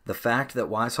 The fact that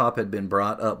Weishaupt had been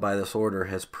brought up by this order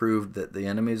has proved that the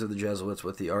enemies of the Jesuits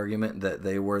with the argument that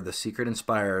they were the secret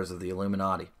inspirers of the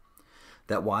Illuminati.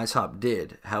 That Weishaupt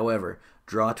did, however,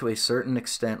 draw to a certain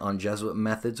extent on Jesuit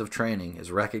methods of training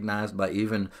is recognized by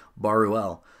even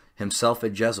Baruel, himself a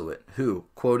Jesuit, who,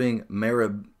 quoting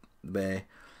Meribe,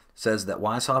 says that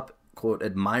Weishaupt, quote,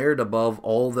 admired above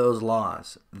all those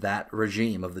laws that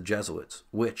regime of the Jesuits,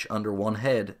 which, under one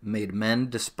head, made men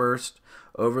dispersed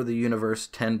over the universe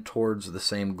tend towards the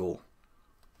same goal.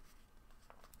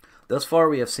 Thus far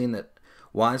we have seen that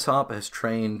Weishaupt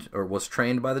was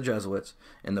trained by the Jesuits,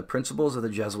 and the principles of the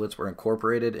Jesuits were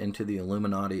incorporated into the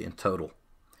Illuminati in total.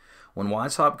 When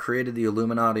Weishaupt created the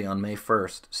Illuminati on May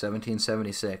 1st,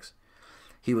 1776,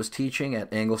 he was teaching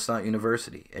at Ingolstadt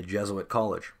University, a Jesuit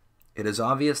college. It is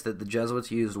obvious that the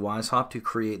Jesuits used Weishaupt to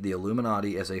create the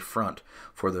Illuminati as a front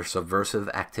for their subversive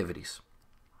activities.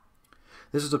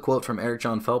 This is a quote from Eric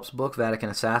John Phelps' book, Vatican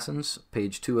Assassins,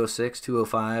 page 206,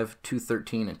 205,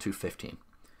 213, and 215.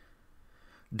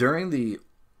 During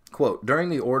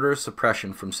the order's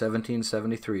suppression from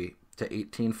 1773 to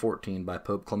 1814 by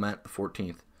Pope Clement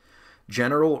XIV,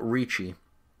 General Ricci,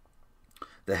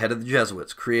 the head of the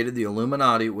Jesuits, created the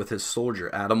Illuminati with his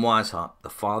soldier Adam Weishaupt, the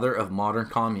father of modern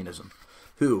communism,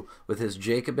 who, with his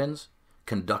Jacobins,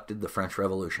 conducted the French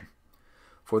Revolution.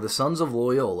 For the sons of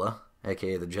Loyola,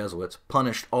 aka the Jesuits,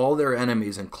 punished all their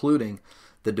enemies, including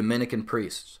the Dominican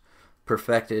priests,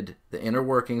 perfected the inner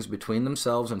workings between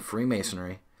themselves and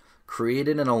Freemasonry,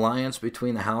 created an alliance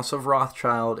between the House of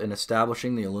Rothschild in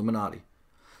establishing the Illuminati.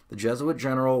 The Jesuit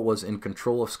general was in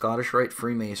control of Scottish Rite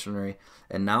Freemasonry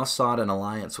and now sought an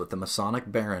alliance with the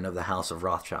Masonic baron of the House of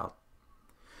Rothschild.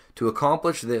 To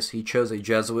accomplish this, he chose a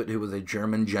Jesuit who was a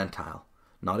German Gentile,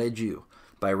 not a Jew,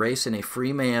 by race and a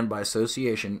free man by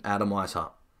association, Adam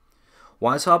Weishaupt.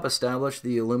 Weishaupt established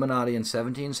the Illuminati in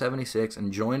 1776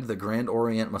 and joined the Grand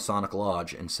Orient Masonic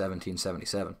Lodge in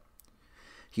 1777.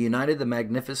 He united the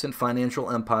magnificent financial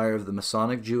empire of the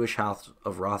Masonic Jewish House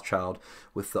of Rothschild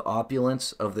with the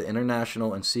opulence of the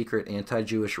international and secret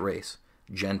anti-Jewish race,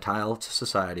 Gentile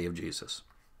Society of Jesus.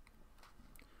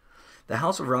 The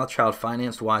House of Rothschild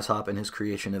financed Weishaupt in his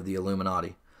creation of the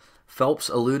Illuminati. Phelps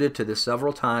alluded to this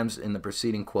several times in the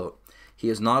preceding quote. He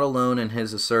is not alone in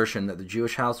his assertion that the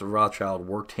Jewish House of Rothschild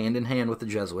worked hand in hand with the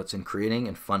Jesuits in creating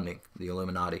and funding the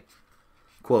Illuminati.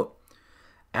 Quote,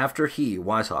 after he,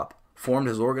 Weishaupt, formed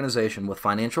his organization with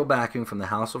financial backing from the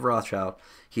House of Rothschild,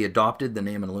 he adopted the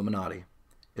name Illuminati.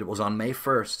 It was on May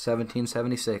 1st,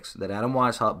 1776, that Adam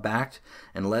Weishaupt, backed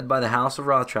and led by the House of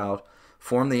Rothschild,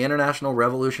 formed the international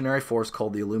revolutionary force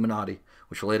called the Illuminati,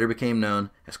 which later became known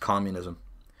as communism.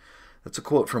 That's a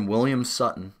quote from William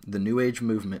Sutton, The New Age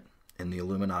Movement in the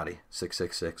Illuminati,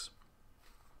 666.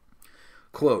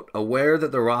 Quote, aware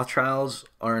that the Rothschilds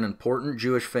are an important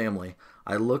Jewish family,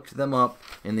 I looked them up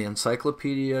in the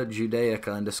Encyclopedia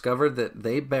Judaica and discovered that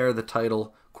they bear the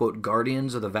title, quote,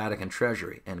 guardians of the Vatican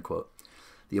treasury, end quote.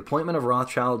 The appointment of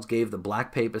Rothschilds gave the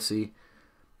Black Papacy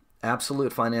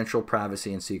absolute financial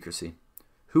privacy and secrecy.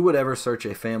 Who would ever search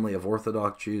a family of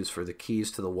Orthodox Jews for the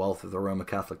keys to the wealth of the Roman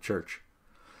Catholic Church?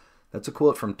 That's a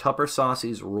quote from Tupper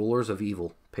Saucy's Rulers of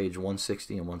Evil, page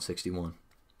 160 and 161.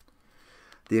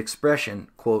 The expression,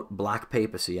 quote, Black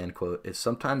Papacy, end quote, is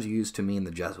sometimes used to mean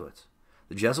the Jesuits.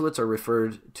 The Jesuits are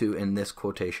referred to in this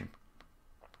quotation.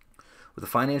 With the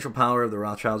financial power of the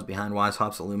Rothschilds behind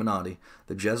Weishaupt's Illuminati,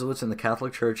 the Jesuits and the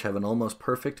Catholic Church have an almost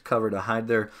perfect cover to hide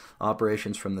their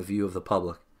operations from the view of the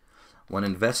public. When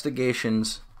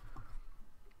investigators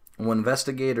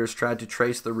tried to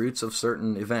trace the roots of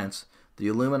certain events, the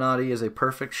Illuminati is a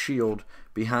perfect shield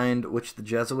behind which the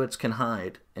Jesuits can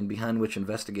hide and behind which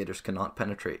investigators cannot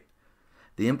penetrate.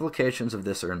 The implications of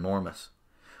this are enormous.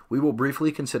 We will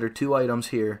briefly consider two items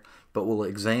here, but will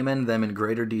examine them in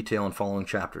greater detail in following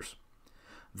chapters.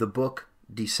 The book,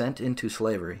 Descent into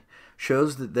Slavery,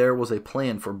 shows that there was a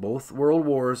plan for both world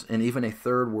wars and even a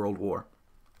third world war.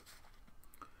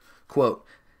 Quote,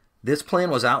 this plan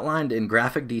was outlined in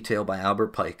graphic detail by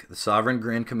Albert Pike, the sovereign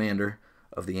grand commander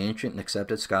of the ancient and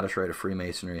accepted Scottish Rite of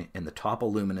Freemasonry and the top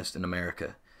illuminist in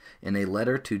America, in a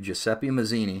letter to Giuseppe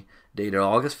Mazzini dated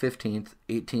August 15,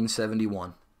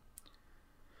 1871.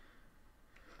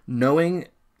 Knowing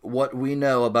what we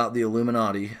know about the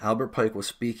Illuminati, Albert Pike was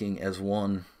speaking as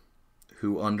one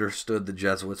who understood the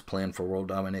Jesuits' plan for world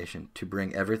domination to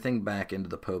bring everything back into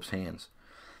the Pope's hands.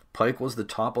 Pike was the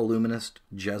top illuminist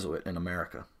Jesuit in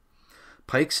America.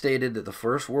 Pike stated that the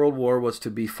First World War was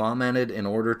to be fomented in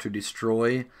order to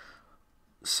destroy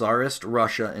Tsarist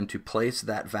Russia and to place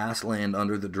that vast land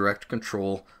under the direct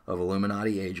control of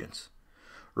Illuminati agents.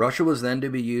 Russia was then to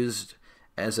be used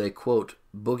as a, quote,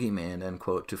 boogeyman, end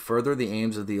quote, to further the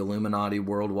aims of the Illuminati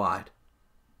worldwide.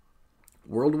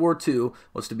 World War II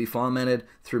was to be fomented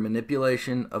through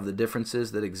manipulation of the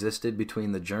differences that existed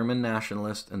between the German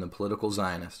nationalists and the political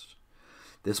Zionists.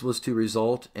 This was to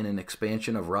result in an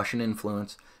expansion of Russian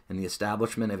influence and the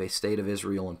establishment of a state of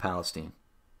Israel and Palestine.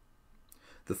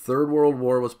 The Third World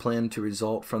War was planned to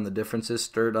result from the differences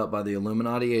stirred up by the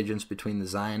Illuminati agents between the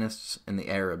Zionists and the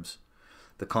Arabs.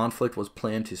 The conflict was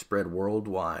planned to spread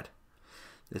worldwide.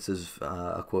 This is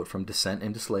a quote from Descent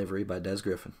into Slavery by Des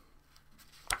Griffin.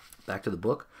 Back to the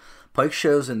book. Pike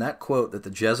shows in that quote that the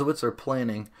Jesuits are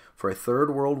planning for a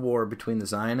third world war between the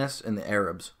Zionists and the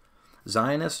Arabs.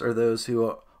 Zionists are those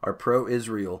who are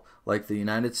pro-Israel, like the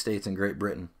United States and Great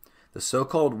Britain. The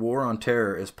so-called War on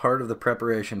Terror is part of the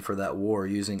preparation for that war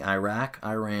using Iraq,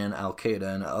 Iran,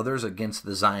 Al-Qaeda, and others against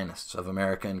the Zionists of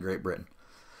America and Great Britain.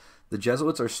 The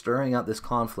Jesuits are stirring up this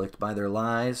conflict by their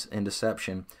lies and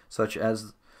deception, such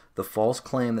as the false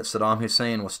claim that Saddam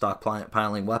Hussein was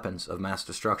stockpiling weapons of mass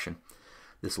destruction.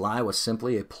 This lie was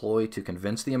simply a ploy to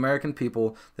convince the American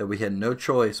people that we had no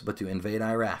choice but to invade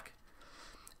Iraq.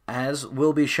 As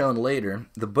will be shown later,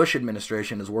 the Bush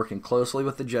administration is working closely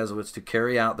with the Jesuits to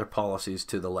carry out their policies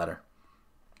to the letter.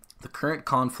 The current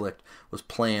conflict was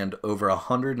planned over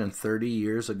 130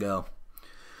 years ago.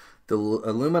 The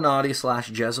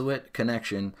Illuminati/Jesuit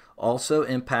connection also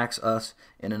impacts us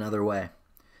in another way.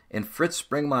 In Fritz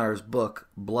Springmeier's book,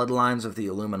 Bloodlines of the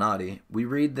Illuminati, we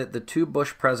read that the two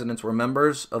Bush presidents were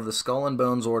members of the Skull and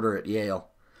Bones Order at Yale.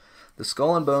 The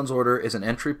Skull and Bones Order is an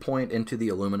entry point into the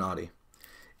Illuminati.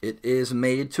 It is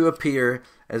made to appear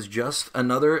as just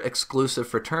another exclusive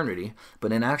fraternity,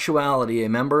 but in actuality, a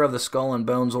member of the Skull and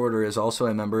Bones Order is also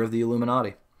a member of the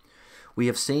Illuminati. We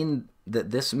have seen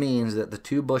that this means that the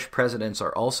two Bush presidents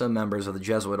are also members of the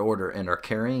Jesuit order and are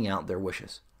carrying out their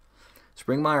wishes.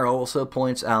 Springmeier also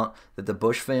points out that the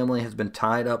Bush family has been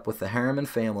tied up with the Harriman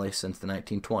family since the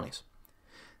 1920s.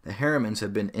 The Harrimans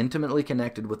have been intimately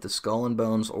connected with the Skull and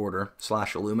Bones Order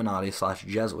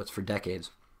 /Illuminati/Jesuits for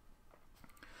decades.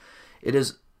 It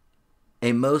is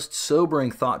a most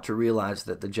sobering thought to realize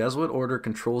that the Jesuit order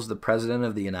controls the President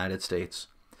of the United States.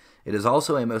 It is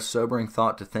also a most sobering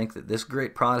thought to think that this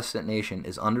great Protestant nation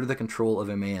is under the control of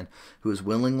a man who is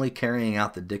willingly carrying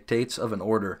out the dictates of an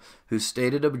order whose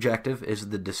stated objective is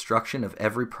the destruction of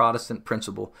every Protestant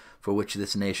principle for which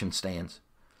this nation stands.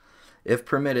 If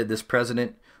permitted, this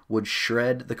president would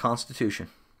shred the Constitution.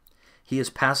 He is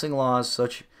passing laws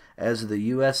such as the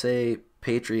USA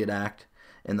Patriot Act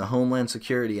and the Homeland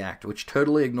Security Act, which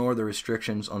totally ignore the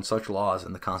restrictions on such laws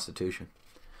in the Constitution.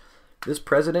 This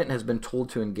president has been told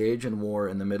to engage in war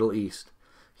in the Middle East.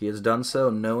 He has done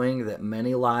so knowing that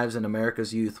many lives in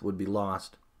America's youth would be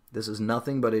lost. This is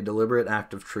nothing but a deliberate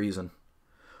act of treason.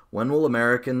 When will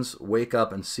Americans wake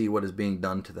up and see what is being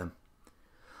done to them?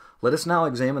 Let us now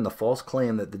examine the false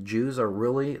claim that the Jews are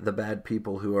really the bad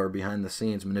people who are behind the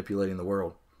scenes manipulating the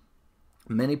world.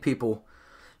 Many people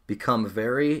become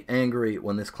very angry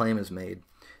when this claim is made.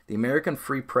 The American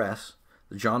Free Press,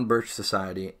 the John Birch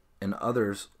Society, and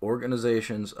others,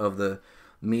 organizations of the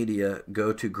media,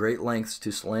 go to great lengths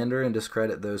to slander and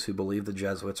discredit those who believe the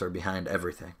Jesuits are behind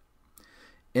everything.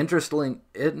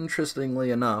 Interestingly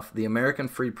enough, the American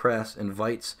Free Press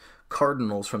invites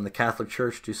cardinals from the Catholic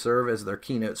Church to serve as their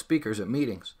keynote speakers at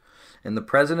meetings, and the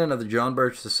president of the John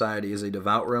Birch Society is a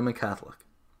devout Roman Catholic.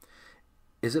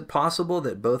 Is it possible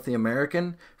that both the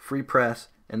American Free Press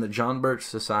and the John Birch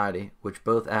Society, which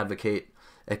both advocate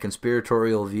a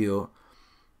conspiratorial view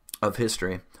of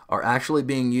history, are actually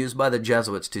being used by the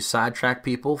Jesuits to sidetrack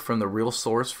people from the real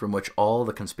source from which all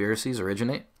the conspiracies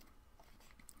originate?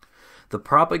 The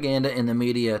propaganda in the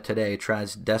media today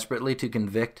tries desperately to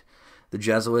convict the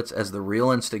Jesuits as the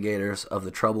real instigators of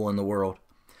the trouble in the world.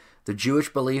 The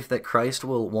Jewish belief that Christ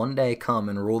will one day come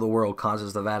and rule the world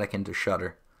causes the Vatican to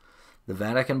shudder. The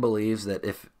Vatican believes that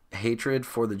if hatred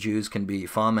for the Jews can be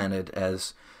fomented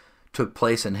as took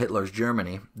place in Hitler's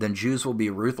Germany, then Jews will be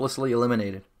ruthlessly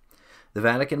eliminated. The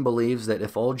Vatican believes that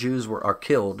if all Jews are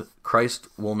killed, Christ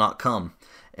will not come,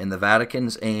 and the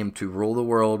Vatican's aim to rule the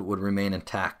world would remain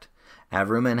intact.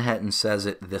 Avram Manhattan says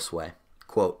it this way,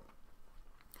 quote,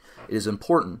 "It is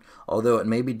important, although it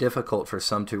may be difficult for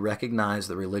some to recognize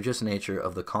the religious nature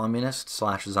of the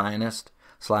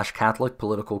communist/Zionist/Catholic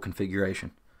political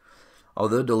configuration.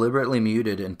 Although deliberately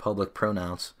muted in public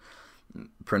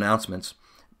pronouncements,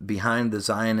 behind the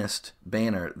Zionist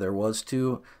banner there was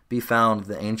to be found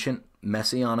the ancient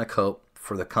messianic hope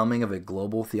for the coming of a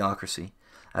global theocracy,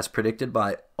 as predicted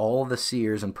by all the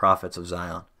seers and prophets of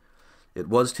Zion. It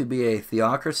was to be a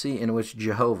theocracy in which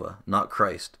Jehovah, not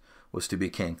Christ, was to be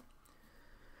king.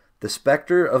 The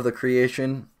specter of the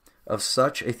creation of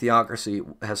such a theocracy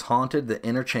has haunted the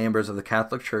inner chambers of the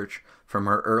Catholic Church from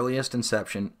her earliest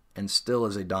inception and still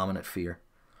is a dominant fear.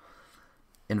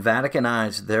 In Vatican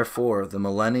eyes, therefore, the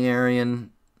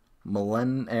millenarian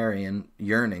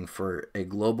yearning for a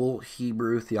global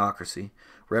Hebrew theocracy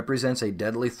represents a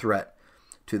deadly threat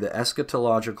to the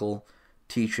eschatological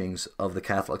teachings of the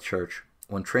Catholic Church.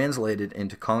 When translated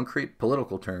into concrete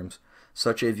political terms,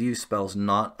 such a view spells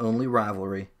not only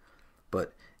rivalry,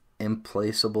 but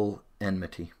implacable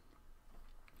enmity.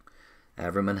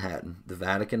 Avram Manhattan, The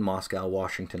Vatican, Moscow,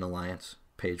 Washington Alliance,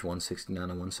 page 169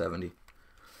 and 170.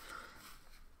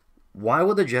 Why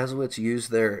would the Jesuits use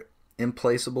their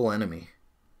implacable enemy,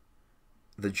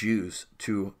 the Jews,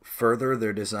 to further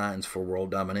their designs for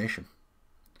world domination?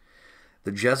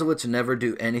 The Jesuits never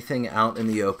do anything out in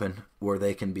the open where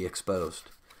they can be exposed.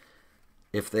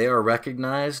 If they are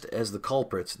recognized as the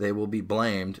culprits, they will be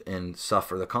blamed and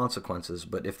suffer the consequences.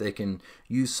 But if they can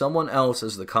use someone else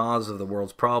as the cause of the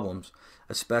world's problems,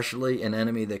 especially an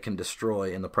enemy that can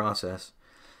destroy in the process,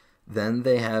 then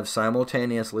they have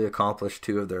simultaneously accomplished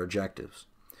two of their objectives.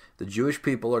 The Jewish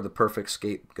people are the perfect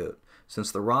scapegoat.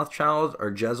 Since the Rothschilds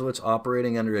are Jesuits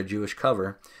operating under a Jewish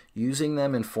cover, using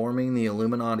them in forming the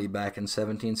Illuminati back in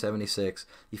 1776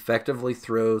 effectively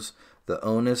throws the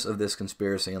onus of this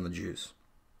conspiracy on the Jews.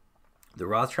 The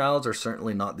Rothschilds are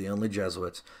certainly not the only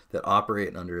Jesuits that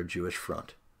operate under a Jewish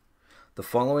front. The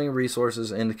following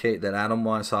resources indicate that Adam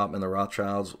Weishaupt and the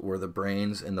Rothschilds were the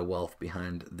brains and the wealth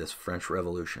behind this French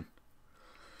Revolution.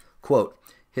 Quote,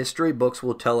 history books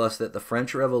will tell us that the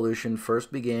French Revolution first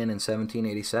began in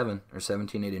 1787 or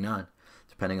 1789,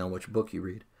 depending on which book you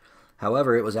read.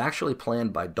 However, it was actually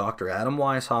planned by Dr. Adam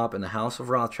Weishaupt and the House of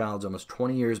Rothschilds almost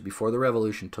 20 years before the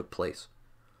revolution took place.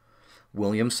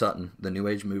 William Sutton, The New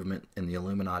Age Movement in the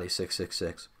Illuminati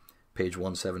 666, page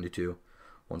 172,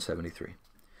 173.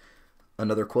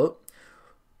 Another quote,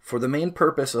 for the main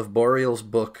purpose of Borriel's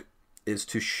book is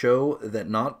to show that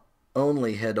not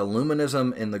only had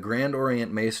Illuminism and the Grand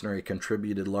Orient Masonry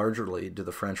contributed largely to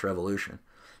the French Revolution,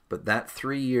 but that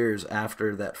 3 years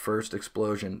after that first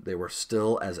explosion, they were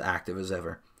still as active as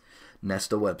ever.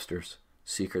 Nesta Webster's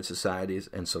Secret Societies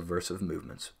and Subversive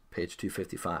Movements, page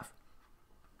 255.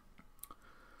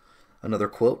 Another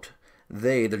quote,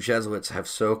 they, the Jesuits, have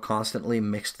so constantly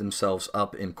mixed themselves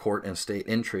up in court and state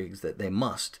intrigues that they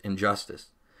must, in justice,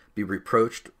 be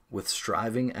reproached with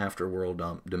striving after world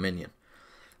dominion.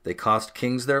 They cost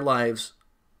kings their lives,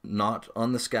 not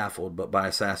on the scaffold, but by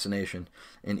assassination,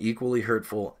 and equally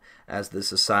hurtful as the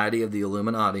Society of the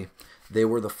Illuminati, they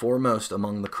were the foremost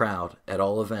among the crowd, at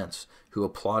all events, who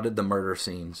applauded the murder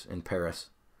scenes in Paris.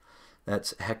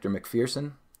 That's Hector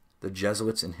McPherson, The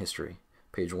Jesuits in History,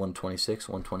 page 126,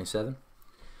 127.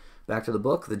 Back to the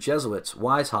book. The Jesuits,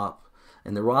 Weishaupt,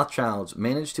 and the Rothschilds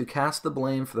managed to cast the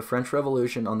blame for the French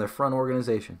Revolution on their front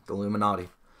organization, the Illuminati.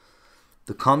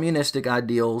 The communistic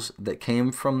ideals that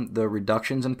came from the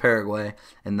reductions in Paraguay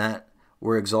and that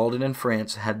were exalted in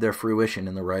France had their fruition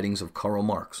in the writings of Karl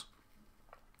Marx.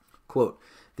 Quote,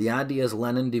 the ideas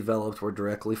Lenin developed were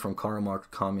directly from Karl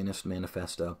Marx's Communist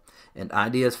Manifesto, and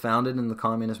ideas founded in the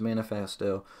Communist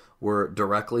Manifesto were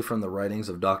directly from the writings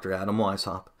of Dr. Adam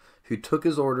Weishaupt, who took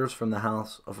his orders from the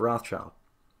House of Rothschild.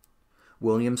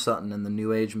 William Sutton and the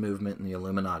New Age Movement in the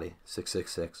Illuminati,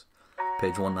 666,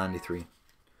 page 193.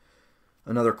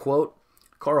 Another quote,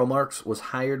 Karl Marx was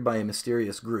hired by a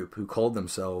mysterious group who called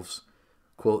themselves,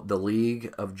 quote, the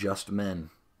League of Just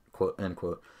Men, quote, end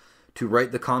quote, to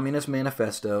write the Communist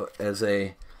Manifesto as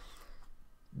a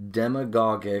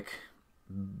demagogic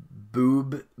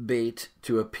boob bait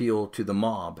to appeal to the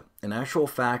mob. In actual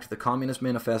fact, the Communist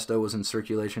Manifesto was in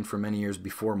circulation for many years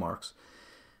before Marx.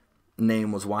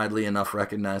 Name was widely enough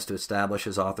recognized to establish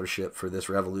his authorship for this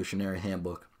revolutionary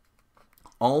handbook.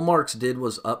 All Marx did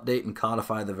was update and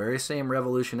codify the very same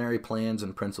revolutionary plans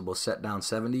and principles set down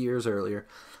 70 years earlier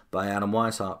by Adam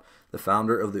Weishaupt, the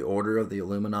founder of the Order of the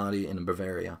Illuminati in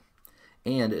Bavaria.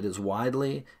 And it is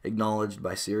widely acknowledged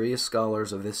by serious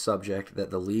scholars of this subject that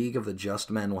the League of the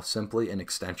Just Men was simply an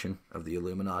extension of the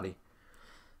Illuminati.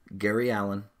 Gary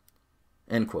Allen,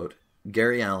 end quote,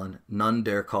 Gary Allen, none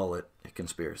dare call it a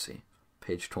conspiracy,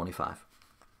 page 25.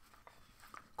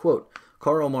 Quote,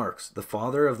 Karl Marx, the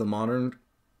father of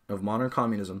modern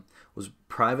communism, was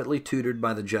privately tutored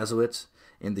by the Jesuits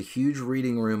in the huge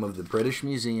reading room of the British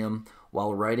Museum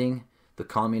while writing the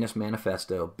Communist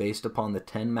Manifesto based upon the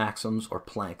 10 maxims or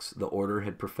planks the order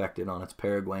had perfected on its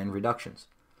Paraguayan reductions.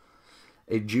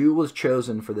 A Jew was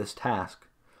chosen for this task,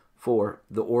 for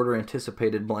the order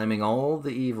anticipated blaming all the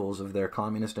evils of their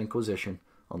communist inquisition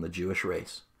on the Jewish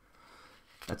race.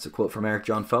 That's a quote from Eric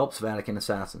John Phelps, Vatican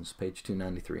Assassins, page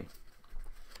 293.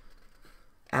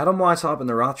 Adam Weishaupt and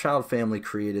the Rothschild family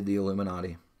created the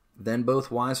Illuminati. Then both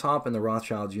Weishaupt and the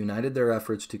Rothschilds united their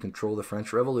efforts to control the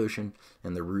French Revolution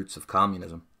and the roots of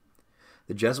communism.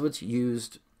 The Jesuits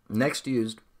next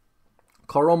used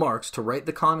Karl Marx to write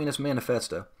the Communist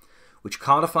Manifesto, which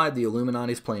codified the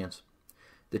Illuminati's plans.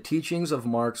 The teachings of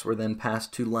Marx were then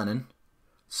passed to Lenin,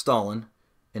 Stalin,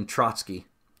 and Trotsky.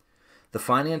 The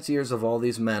financiers of all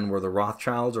these men were the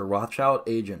Rothschilds or Rothschild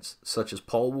agents, such as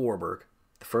Paul Warburg,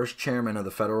 the first chairman of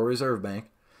the Federal Reserve Bank,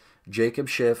 Jacob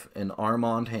Schiff, and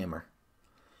Armand Hammer.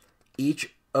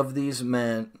 Each of these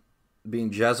men,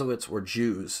 being Jesuits, were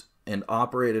Jews and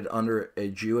operated under a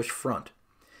Jewish front.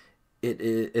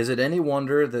 Is it any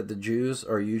wonder that the Jews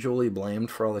are usually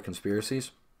blamed for all the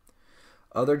conspiracies?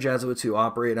 Other Jesuits who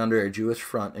operate under a Jewish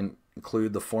front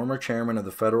include the former chairman of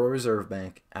the Federal Reserve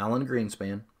Bank, Alan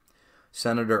Greenspan,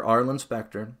 Senator Arlen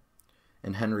Specter,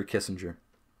 and Henry Kissinger.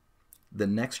 The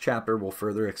next chapter will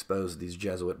further expose these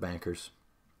Jesuit bankers.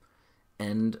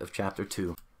 End of Chapter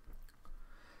 2.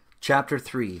 Chapter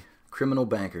 3. Criminal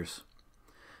Bankers.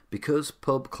 Because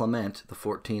Pope Clement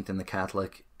XIV and the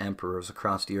Catholic emperors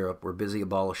across Europe were busy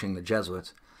abolishing the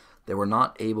Jesuits, they were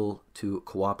not able to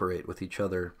cooperate with each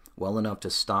other well enough to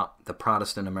stop the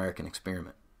Protestant American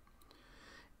experiment.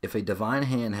 If a divine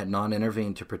hand had not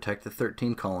intervened to protect the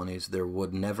 13 colonies, there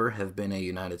would never have been a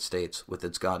United States with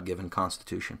its God-given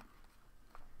constitution.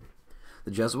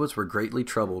 The Jesuits were greatly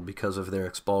troubled because of their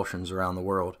expulsions around the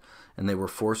world, and they were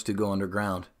forced to go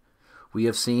underground. We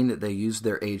have seen that they used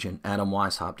their agent, Adam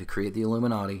Weishaupt, to create the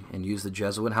Illuminati and used the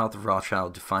Jesuit house of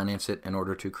Rothschild to finance it in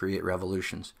order to create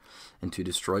revolutions and to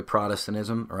destroy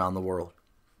Protestantism around the world.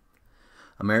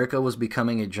 America was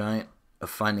becoming a giant of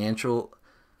financial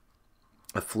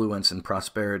affluence and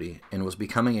prosperity, and was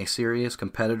becoming a serious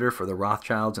competitor for the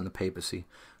Rothschilds and the papacy,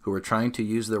 who were trying to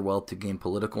use their wealth to gain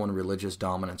political and religious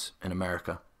dominance in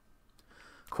America.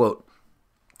 Quote,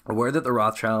 aware that the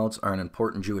Rothschilds are an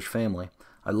important Jewish family,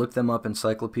 I looked them up in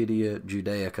Encyclopedia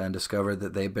Judaica and discovered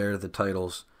that they bear the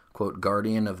titles, quote,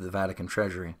 guardian of the Vatican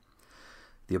treasury.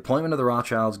 The appointment of the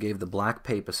Rothschilds gave the Black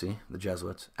Papacy, the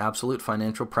Jesuits, absolute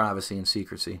financial privacy and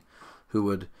secrecy. Who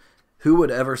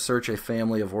would ever search a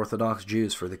family of Orthodox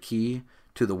Jews for the key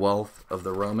to the wealth of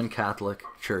the Roman Catholic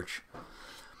Church?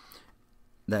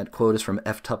 That quote is from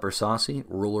F. Tupper Saucy,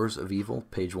 Rulers of Evil,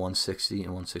 page 160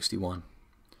 and 161.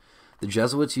 The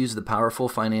Jesuits used the powerful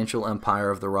financial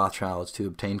empire of the Rothschilds to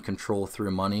obtain control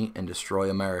through money and destroy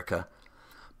America.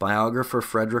 Biographer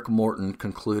Frederick Morton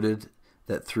concluded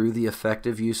that through the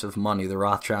effective use of money, the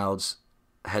Rothschilds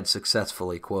had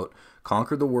successfully, quote,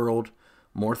 conquered the world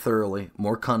more thoroughly,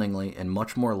 more cunningly, and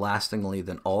much more lastingly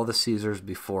than all the Caesars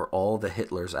before all the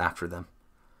Hitlers after them.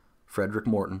 Frederick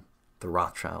Morton, The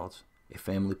Rothschilds, A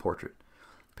Family Portrait,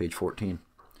 page 14.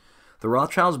 The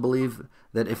Rothschilds believe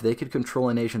that if they could control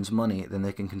a nation's money, then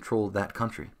they can control that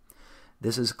country.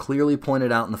 This is clearly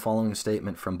pointed out in the following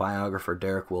statement from biographer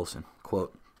Derek Wilson.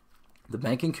 Quote, the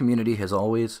banking community has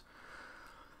always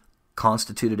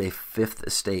constituted a fifth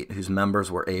estate whose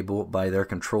members were able, by their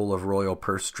control of royal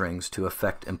purse strings, to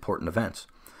effect important events.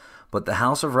 But the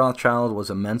House of Rothschild was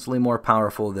immensely more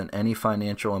powerful than any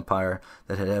financial empire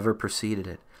that had ever preceded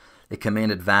it. It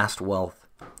commanded vast wealth.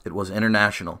 It was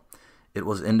international. It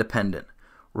was independent.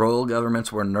 Royal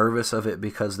governments were nervous of it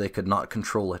because they could not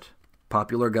control it.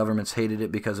 Popular governments hated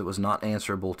it because it was not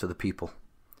answerable to the people.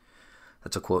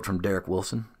 That's a quote from Derek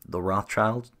Wilson, The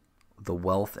Rothschilds, The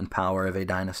Wealth and Power of a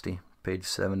Dynasty, page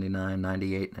 79,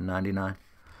 98, and 99.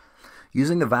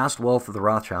 Using the vast wealth of the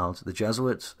Rothschilds, the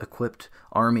Jesuits equipped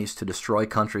armies to destroy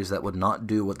countries that would not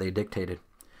do what they dictated.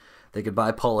 They could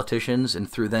buy politicians and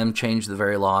through them change the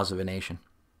very laws of a nation.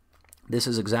 This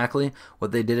is exactly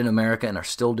what they did in America and are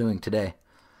still doing today.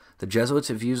 The Jesuits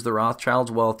have used the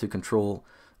Rothschilds' wealth to control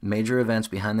major events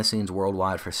behind the scenes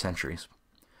worldwide for centuries.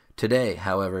 Today,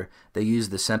 however, they use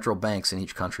the central banks in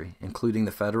each country, including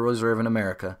the Federal Reserve in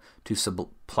America, to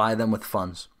supply them with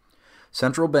funds.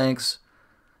 Central banks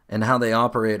and how they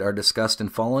operate are discussed in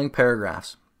following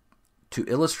paragraphs. To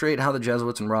illustrate how the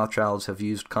Jesuits and Rothschilds have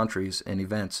used countries and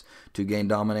events to gain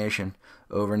domination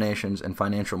over nations and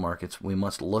financial markets, we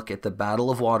must look at the Battle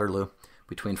of Waterloo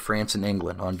between France and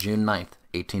England on June 9th,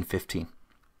 1815.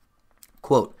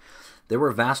 Quote, there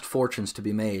were vast fortunes to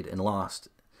be made and lost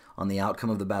on the outcome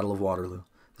of the Battle of Waterloo.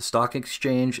 The stock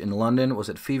exchange in London was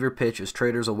at fever pitch as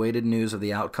traders awaited news of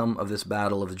the outcome of this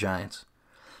battle of the giants.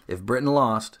 If Britain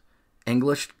lost,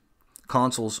 English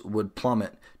consuls would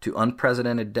plummet to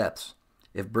unprecedented depths.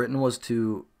 If Britain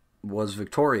was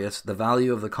victorious, the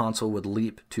value of the consul would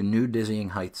leap to new dizzying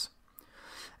heights.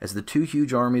 As the two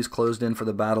huge armies closed in for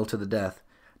the battle to the death,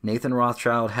 Nathan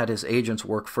Rothschild had his agents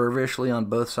work feverishly on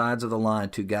both sides of the line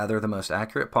to gather the most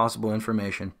accurate possible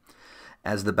information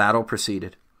as the battle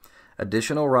proceeded.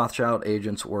 Additional Rothschild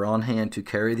agents were on hand to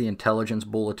carry the intelligence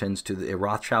bulletins to the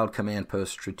Rothschild command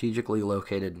post strategically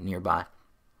located nearby.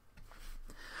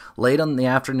 Late on the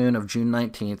afternoon of June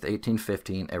 19,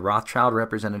 1815, a Rothschild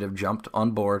representative jumped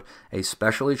on board a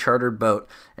specially chartered boat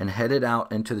and headed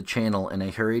out into the channel in a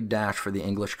hurried dash for the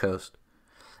English coast.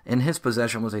 In his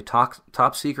possession was a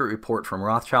top-secret report from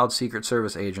Rothschild Secret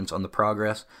Service agents on the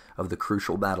progress of the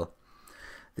crucial battle.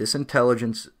 This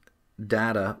intelligence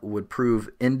data would prove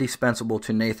indispensable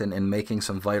to Nathan in making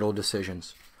some vital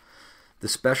decisions. The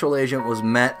special agent was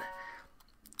met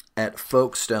at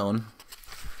Folkestone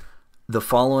the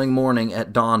following morning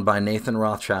at dawn by Nathan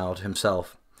Rothschild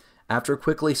himself. After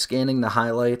quickly scanning the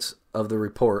highlights of the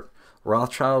report,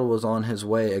 Rothschild was on his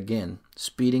way again,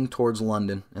 speeding towards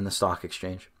London and the stock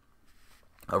exchange.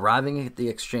 Arriving at the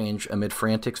exchange amid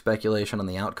frantic speculation on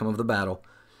the outcome of the battle,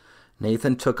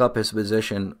 Nathan took up his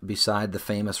position beside the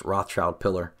famous Rothschild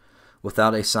pillar.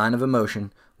 Without a sign of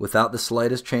emotion, without the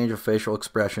slightest change of facial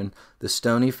expression, the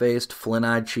stony-faced,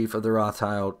 flint-eyed chief of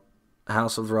the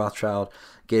House of Rothschild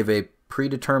gave a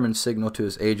predetermined signal to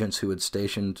his agents who were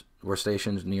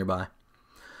stationed nearby.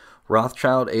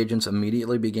 Rothschild agents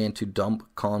immediately began to dump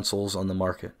consols on the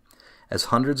market. As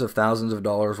hundreds of thousands of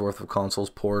dollars worth of consols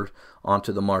poured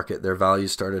onto the market, their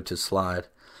values started to slide.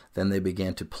 Then they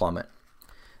began to plummet.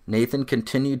 Nathan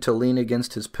continued to lean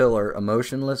against his pillar,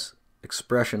 emotionless,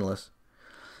 expressionless.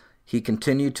 He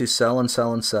continued to sell and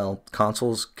sell and sell.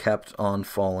 Consols kept on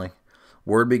falling.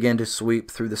 Word began to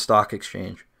sweep through the stock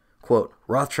exchange. Quote,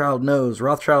 Rothschild knows,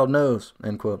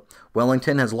 end quote.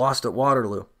 Wellington has lost at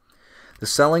Waterloo. The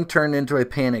selling turned into a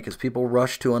panic as people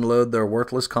rushed to unload their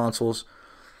worthless consols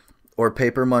or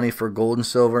paper money for gold and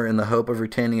silver in the hope of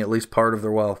retaining at least part of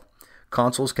their wealth.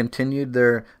 Consols continued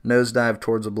their nosedive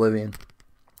towards oblivion.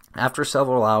 After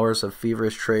several hours of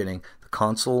feverish trading, the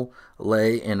console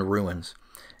lay in ruins.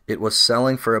 It was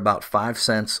selling for about 5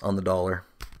 cents on the dollar.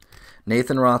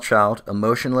 Nathan Rothschild,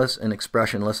 emotionless and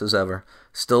expressionless as ever,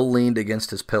 still leaned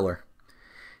against his pillar.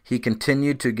 He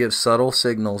continued to give subtle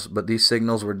signals, but these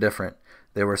signals were different.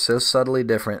 They were so subtly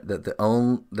different that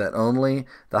only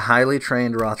the highly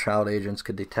trained Rothschild agents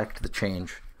could detect the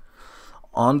change.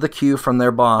 On the cue from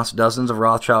their boss, dozens of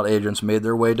Rothschild agents made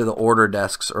their way to the order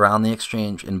desks around the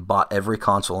exchange and bought every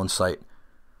console in sight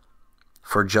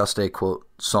for just a, quote,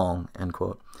 song, end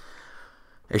quote.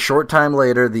 A short time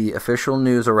later, the official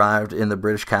news arrived in the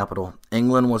British capital.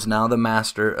 England was now the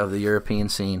master of the European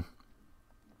scene.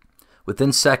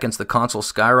 Within seconds, the console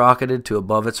skyrocketed to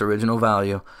above its original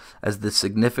value as the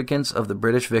significance of the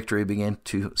British victory began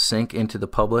to sink into the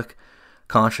public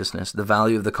consciousness. The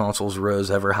value of the consoles rose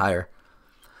ever higher.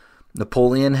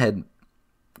 Napoleon had,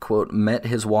 quote, met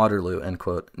his Waterloo, end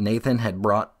quote. Nathan had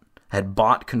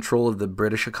bought control of the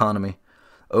British economy.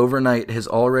 Overnight, his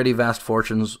already vast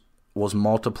fortunes was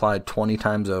multiplied 20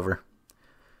 times over.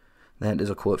 That is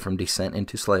a quote from Descent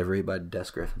into Slavery by Des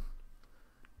Griffin,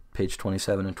 page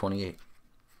 27 and 28.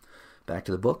 Back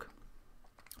to the book.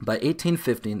 By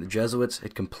 1815, the Jesuits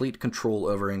had complete control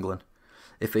over England.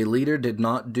 If a leader did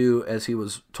not do as he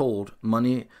was told,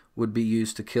 money would be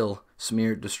used to kill,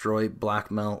 smear, destroy,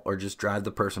 blackmail, or just drive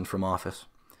the person from office.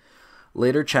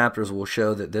 Later chapters will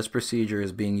show that this procedure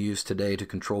is being used today to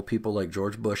control people like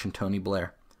George Bush and Tony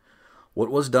Blair. What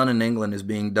was done in England is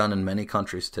being done in many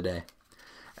countries today.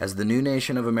 As the new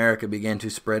nation of America began to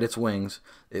spread its wings,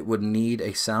 it would need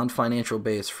a sound financial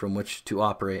base from which to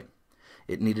operate.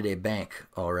 It needed a bank,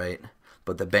 all right,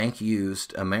 but the bank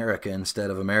used America instead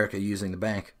of America using the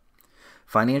bank.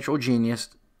 Financial genius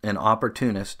and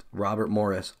opportunist Robert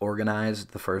Morris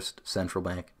organized the first central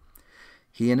bank.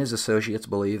 He and his associates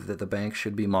believed that the bank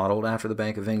should be modeled after the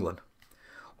Bank of England.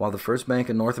 While the first bank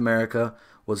in North America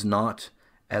was not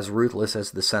as ruthless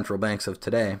as the central banks of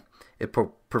today, it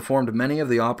performed many of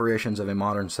the operations of a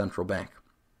modern central bank.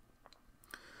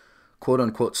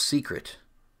 Quote-unquote secret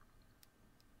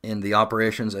in the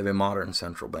operations of a modern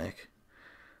central bank.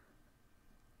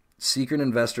 Secret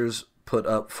investors put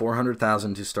up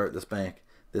 $400,000 to start this bank.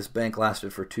 This bank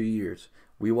lasted for 2 years.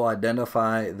 We will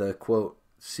identify the, quote,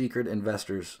 secret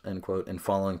investors, end quote, in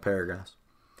following paragraphs.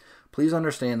 Please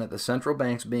understand that the central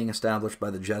banks being established by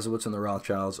the Jesuits and the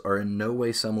Rothschilds are in no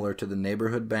way similar to the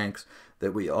neighborhood banks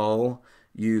that we all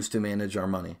use to manage our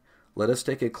money. Let us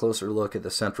take a closer look at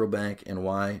the central bank and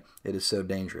why it is so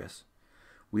dangerous.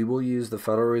 We will use the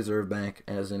Federal Reserve Bank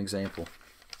as an example.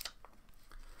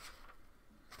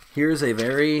 Here is a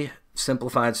very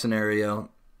simplified scenario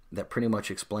that pretty much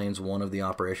explains one of the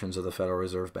operations of the Federal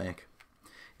Reserve Bank.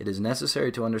 It is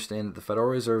necessary to understand that the Federal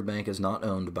Reserve Bank is not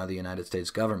owned by the United States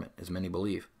government, as many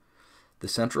believe. The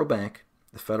central bank,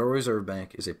 the Federal Reserve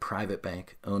Bank, is a private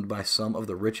bank owned by some of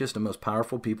the richest and most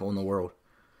powerful people in the world.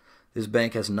 This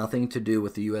bank has nothing to do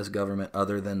with the U.S. government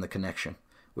other than the connection,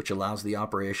 which allows the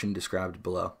operation described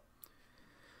below.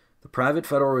 The private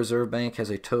Federal Reserve Bank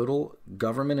has a total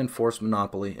government-enforced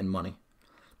monopoly in money.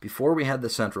 Before we had the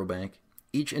central bank,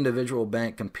 each individual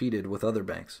bank competed with other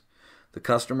banks. The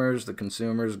customers, the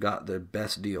consumers, got the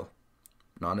best deal.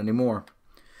 Not anymore.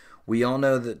 We all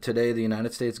know that today the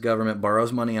United States government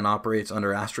borrows money and operates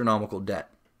under astronomical debt.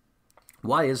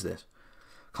 Why is this?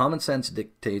 Common sense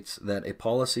dictates that a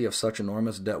policy of such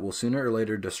enormous debt will sooner or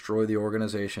later destroy the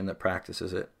organization that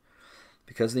practices it,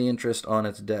 because the interest on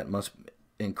its debt must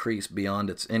increase beyond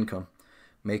its income,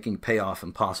 making payoff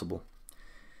impossible.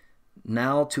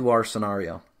 Now to our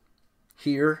scenario.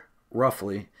 Here,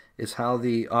 roughly, is how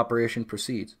the operation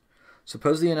proceeds.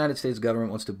 Suppose the United States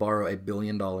government wants to borrow $1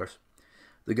 billion.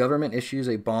 The government issues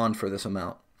a bond for this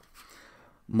amount,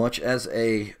 much as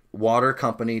a water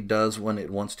company does when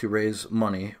it wants to raise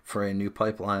money for a new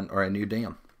pipeline or a new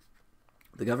dam.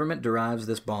 The government derives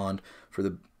this bond for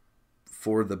the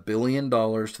 $1 billion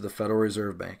to the Federal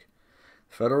Reserve Bank.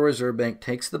 The Federal Reserve Bank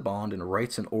takes the bond and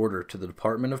writes an order to the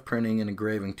Department of Printing and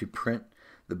Engraving to print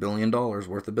the $1 billion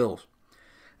worth of bills.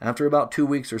 After about 2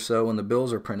 weeks or so, when the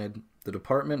bills are printed, the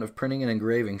Department of Printing and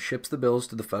Engraving ships the bills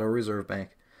to the Federal Reserve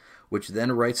Bank, which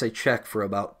then writes a check for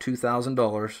about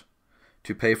 $2,000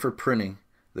 to pay for printing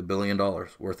the $1 billion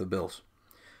worth of bills.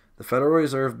 The Federal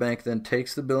Reserve Bank then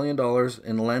takes the $1 billion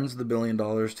and lends the $1 billion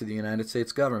to the United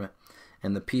States government,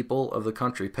 and the people of the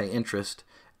country pay interest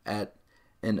at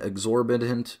an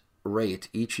exorbitant rate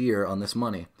each year on this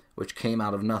money, which came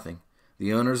out of nothing.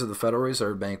 The owners of the Federal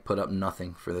Reserve Bank put up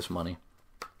nothing for this money.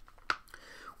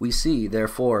 We see,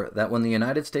 therefore, that when the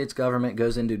United States government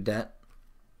goes into debt,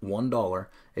 $1,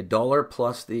 a dollar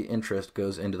plus the interest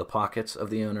goes into the pockets of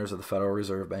the owners of the Federal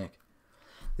Reserve Bank.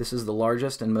 This is the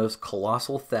largest and most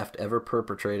colossal theft ever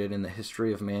perpetrated in the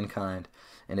history of mankind,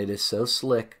 and it is so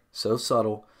slick, so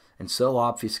subtle, and so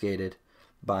obfuscated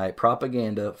by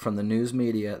propaganda from the news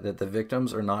media that the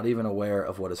victims are not even aware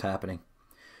of what is happening.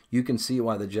 You can see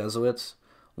why the Jesuits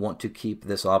want to keep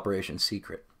this operation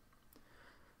secret.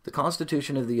 The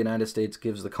Constitution of the United States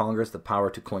gives the Congress the power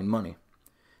to coin money.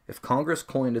 If Congress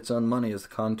coined its own money as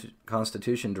the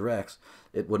Constitution directs,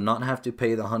 it would not have to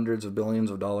pay the hundreds of billions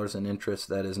of dollars in interest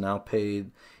that is now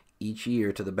paid each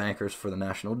year to the bankers for the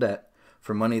national debt,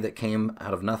 for money that came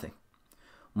out of nothing.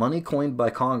 Money coined by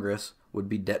Congress would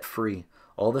be debt-free.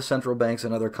 All the central banks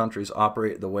in other countries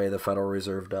operate the way the Federal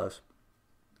Reserve does.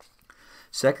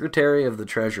 Secretary of the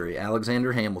Treasury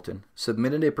Alexander Hamilton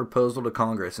submitted a proposal to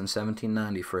Congress in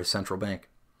 1790 for a central bank.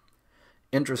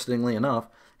 Interestingly enough,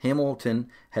 Hamilton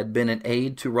had been an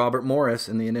aide to Robert Morris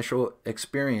in the initial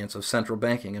experience of central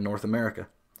banking in North America.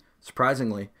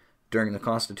 Surprisingly, during the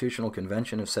Constitutional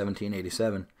Convention of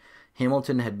 1787,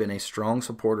 Hamilton had been a strong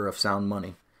supporter of sound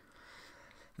money.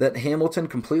 That Hamilton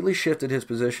completely shifted his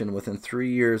position within 3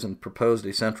 years and proposed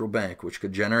a central bank which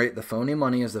could generate the phony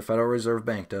money as the Federal Reserve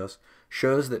Bank does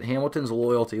shows that Hamilton's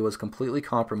loyalty was completely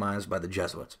compromised by the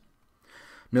Jesuits.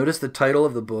 Notice the title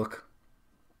of the book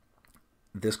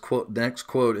this next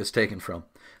quote is taken from.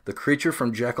 The creature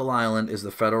from Jekyll Island is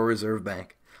the Federal Reserve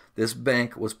Bank. This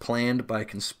bank was planned by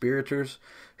conspirators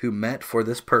who met for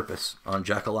this purpose on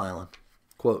Jekyll Island.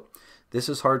 Quote, this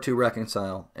is hard to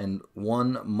reconcile, and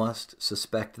one must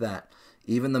suspect that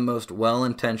even the most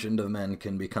well-intentioned of men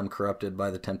can become corrupted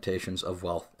by the temptations of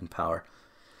wealth and power.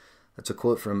 That's a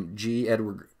quote from G.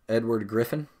 Edward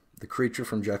Griffin, The Creature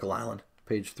from Jekyll Island,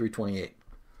 page 328.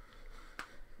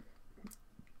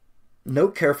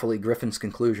 Note carefully Griffin's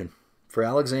conclusion. For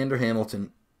Alexander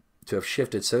Hamilton to have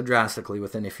shifted so drastically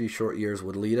within a few short years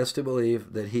would lead us to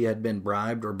believe that he had been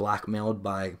bribed or blackmailed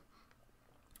by,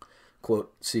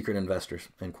 quote, secret investors,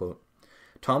 end quote.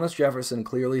 Thomas Jefferson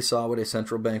clearly saw what a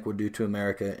central bank would do to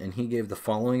America, and he gave the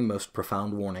following most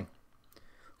profound warning.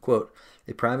 Quote,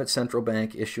 a private central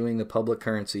bank issuing the public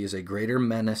currency is a greater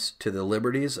menace to the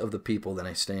liberties of the people than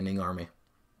a standing army.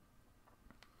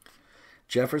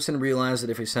 Jefferson realized that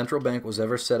if a central bank was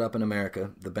ever set up in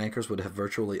America, the bankers would have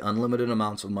virtually unlimited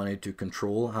amounts of money to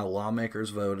control how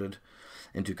lawmakers voted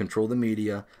and to control the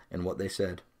media and what they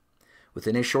said.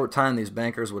 Within a short time, these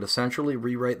bankers would essentially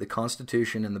rewrite the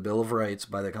Constitution and the Bill of Rights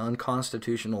by the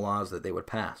unconstitutional laws that they would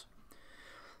pass.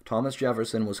 Thomas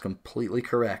Jefferson was completely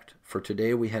correct, for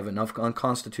today we have enough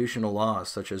unconstitutional laws,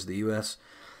 such as the U.S.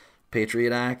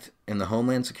 Patriot Act, and the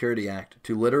Homeland Security Act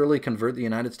to literally convert the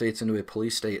United States into a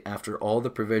police state after all the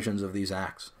provisions of these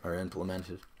acts are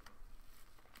implemented.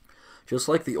 Just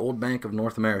like the old Bank of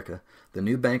North America, the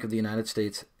new Bank of the United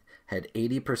States had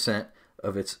 80%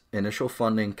 of its initial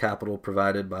funding capital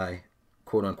provided by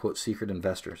quote-unquote secret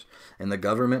investors, and the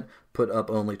government put up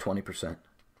only 20%.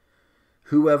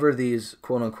 Whoever these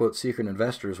quote-unquote secret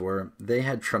investors were, they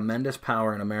had tremendous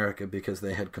power in America because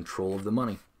they had control of the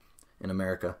money in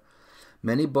America.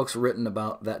 Many books written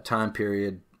about that time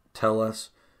period tell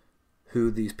us who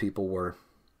these people were.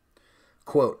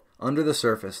 Quote, under the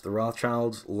surface, the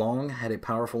Rothschilds long had a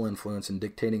powerful influence in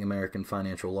dictating American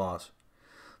financial laws.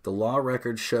 The law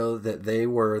records show that they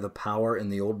were the power in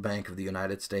the old Bank of the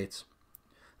United States.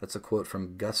 That's a quote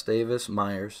from Gustavus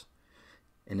Myers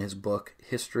in his book,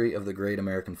 History of the Great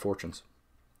American Fortunes,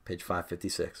 page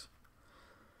 556.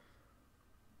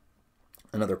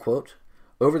 Another quote,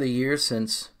 over the years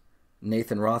since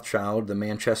Nathan Rothschild, the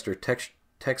Manchester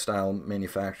textile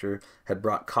manufacturer, had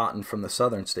brought cotton from the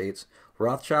southern states,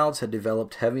 Rothschilds had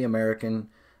developed heavy American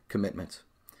commitments.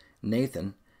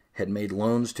 Nathan had made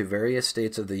loans to various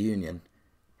states of the Union,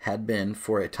 had been,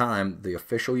 for a time, the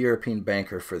official European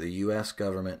banker for the U.S.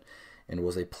 government, and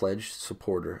was a pledged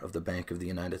supporter of the Bank of the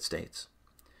United States.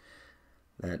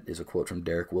 That is a quote from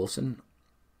Derek Wilson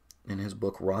in his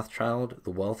book Rothschild,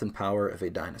 The Wealth and Power of a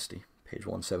Dynasty, page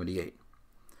 178.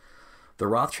 The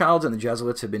Rothschilds and the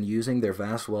Jesuits have been using their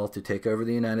vast wealth to take over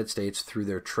the United States through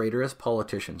their traitorous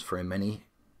politicians for many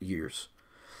years.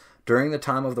 During the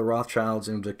time of the Rothschilds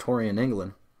in Victorian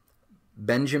England,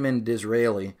 Benjamin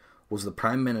Disraeli was the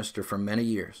prime minister for many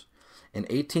years. In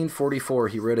 1844,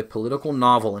 he wrote a political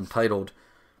novel entitled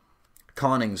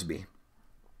Coningsby.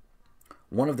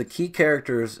 One of the key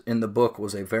characters in the book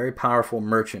was a very powerful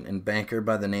merchant and banker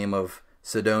by the name of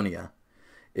Sidonia.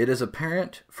 It is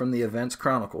apparent from the events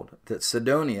chronicled that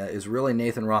Sidonia is really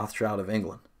Nathan Rothschild of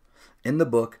England. In the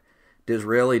book,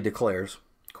 Disraeli declares,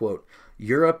 quote,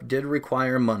 Europe did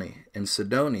require money, and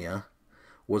Sidonia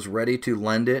was ready to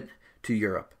lend it to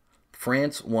Europe.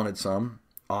 France wanted some,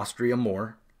 Austria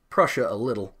more, Prussia a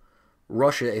little,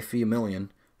 Russia a few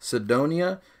million.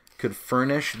 Sidonia could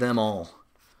furnish them all.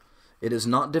 It is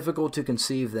not difficult to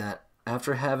conceive that,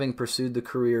 after having pursued the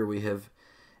career we have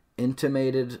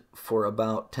intimated for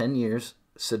about 10 years,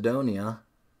 Sidonia,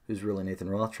 who's really Nathan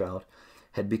Rothschild,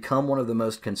 had become one of the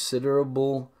most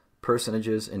considerable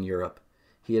personages in Europe.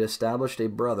 He had established a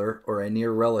brother or a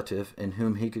near relative in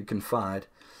whom he could confide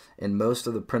in most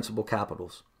of the principal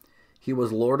capitals. He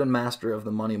was lord and master of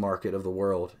the money market of the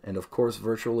world, and of course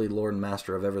virtually lord and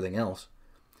master of everything else.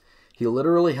 He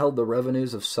literally held the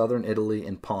revenues of southern Italy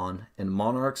in pawn, and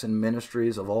monarchs and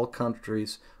ministries of all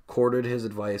countries courted his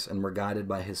advice and were guided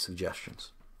by his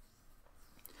suggestions.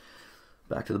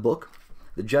 Back to the book.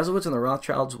 The Jesuits and the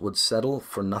Rothschilds would settle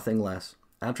for nothing less.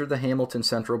 After the Hamilton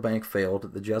Central Bank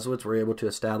failed, the Jesuits were able to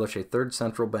establish a third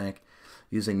central bank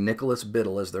using Nicholas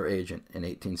Biddle as their agent in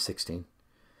 1816.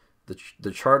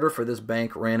 The charter for this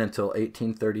bank ran until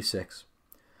 1836.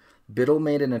 Biddle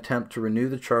made an attempt to renew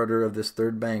the charter of this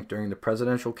third bank during the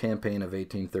presidential campaign of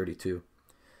 1832.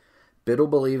 Biddle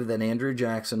believed that Andrew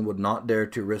Jackson would not dare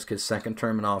to risk his second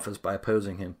term in office by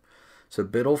opposing him, so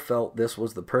Biddle felt this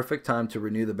was the perfect time to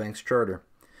renew the bank's charter.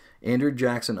 Andrew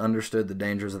Jackson understood the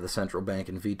dangers of the central bank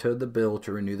and vetoed the bill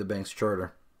to renew the bank's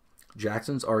charter.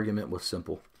 Jackson's argument was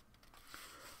simple.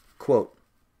 Quote,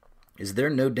 is there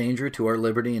no danger to our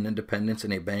liberty and independence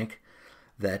in a bank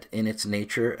that in its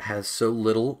nature has so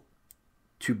little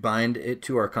to bind it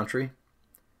to our country?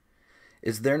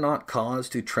 Is there not cause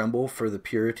to tremble for the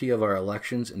purity of our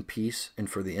elections in peace and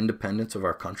for the independence of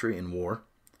our country in war?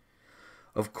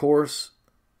 Of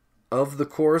the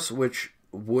course which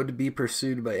would be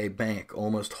pursued by a bank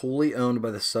almost wholly owned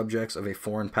by the subjects of a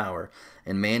foreign power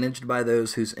and managed by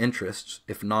those whose interests,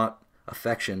 if not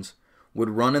affections, would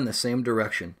run in the same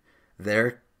direction,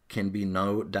 there can be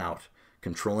no doubt,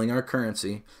 controlling our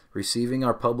currency, receiving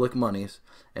our public monies,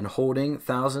 and holding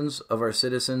thousands of our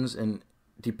citizens in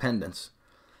dependence,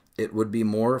 it would be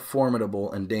more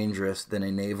formidable and dangerous than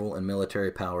a naval and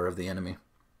military power of the enemy.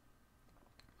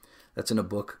 That's in a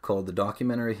book called The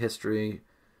Documentary History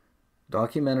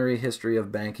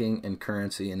of Banking and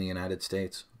Currency in the United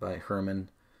States by Herman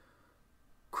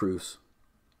Kruse.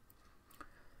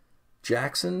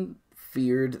 Jackson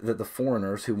feared that the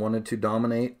foreigners who wanted to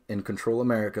dominate and control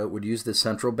America would use the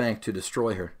central bank to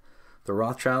destroy her. The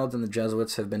Rothschilds and the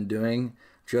Jesuits have been doing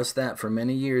just that for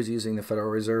many years using the Federal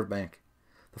Reserve Bank.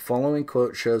 The following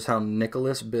quote shows how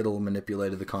Nicholas Biddle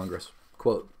manipulated the Congress.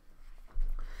 Quote,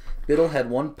 Biddle had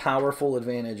one powerful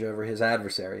advantage over his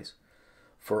adversaries.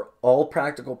 For all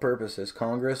practical purposes,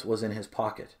 Congress was in his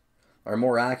pocket. Or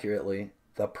more accurately,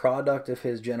 the product of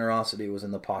his generosity was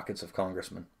in the pockets of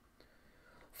congressmen.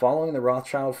 Following the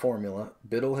Rothschild formula,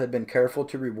 Biddle had been careful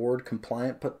to reward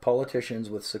compliant politicians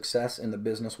with success in the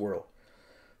business world.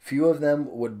 Few of them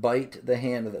would bite the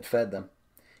hand that fed them.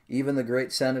 Even the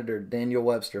great Senator Daniel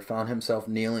Webster found himself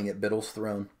kneeling at Biddle's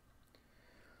throne.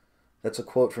 That's a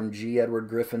quote from G. Edward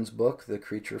Griffin's book, The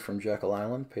Creature from Jekyll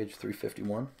Island, page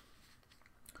 351.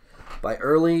 By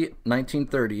early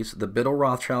 1930s, the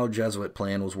Biddle-Rothschild Jesuit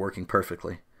plan was working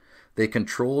perfectly. They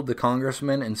controlled the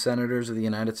congressmen and senators of the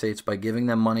United States by giving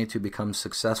them money to become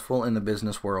successful in the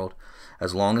business world.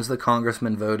 As long as the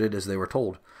congressmen voted as they were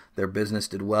told, their business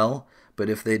did well, but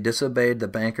if they disobeyed the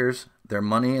bankers, their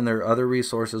money and their other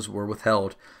resources were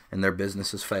withheld, and their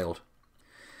businesses failed.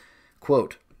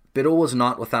 Quote, Biddle was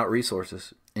not without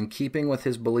resources. In keeping with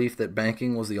his belief that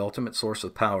banking was the ultimate source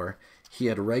of power, he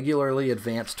had regularly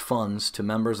advanced funds to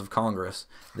members of Congress,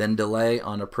 then delay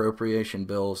on appropriation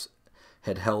bills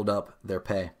had held up their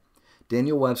pay.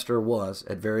 Daniel Webster was,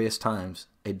 at various times,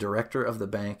 a director of the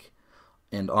bank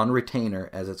and on retainer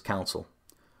as its counsel.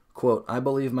 Quote, I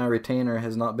believe my retainer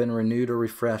has not been renewed or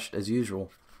refreshed as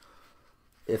usual.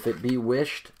 If it be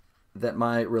wished that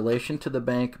my relation to the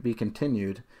bank be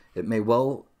continued, it may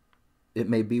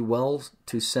be well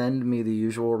to send me the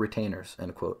usual retainers,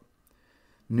 end quote.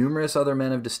 Numerous other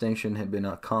men of distinction had been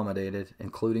accommodated,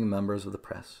 including members of the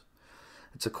press.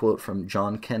 It's a quote from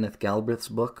John Kenneth Galbraith's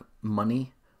book,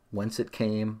 Money, Whence It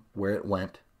Came, Where It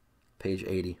Went, page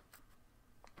 80.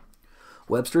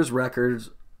 Webster's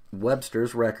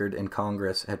record in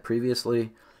Congress had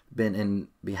previously been in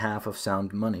behalf of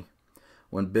sound money.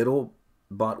 When Biddle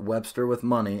bought Webster with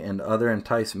money and other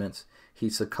enticements, he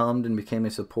succumbed and became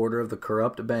a supporter of the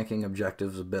corrupt banking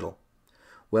objectives of Biddle.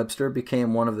 Webster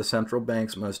became one of the central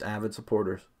bank's most avid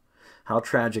supporters. How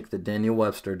tragic that Daniel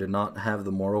Webster did not have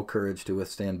the moral courage to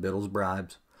withstand Biddle's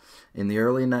bribes. In the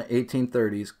early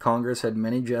 1830s, Congress had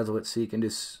many Jesuits seeking to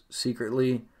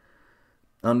secretly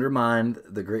undermine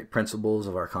the great principles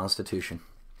of our Constitution.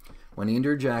 When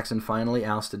Andrew Jackson finally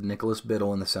ousted Nicholas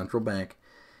Biddle in the central bank,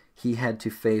 he had to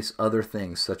face other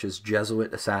things, such as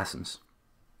Jesuit assassins.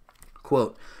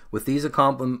 Quote, with these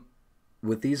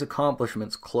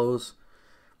accomplishments close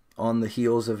on the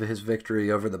heels of his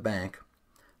victory over the bank,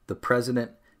 the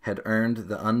president had earned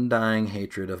the undying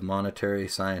hatred of monetary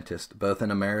scientists, both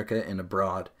in America and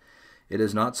abroad. It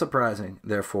is not surprising,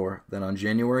 therefore, that on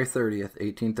January 30th,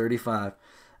 1835,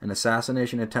 an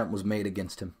assassination attempt was made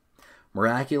against him.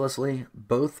 Miraculously,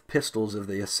 both pistols of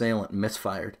the assailant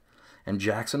misfired, and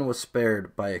Jackson was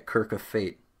spared by a quirk of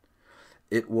fate.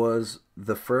 It was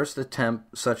the first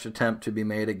such attempt to be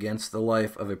made against the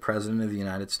life of a president of the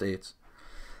United States.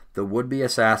 The would-be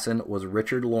assassin was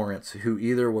Richard Lawrence, who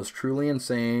either was truly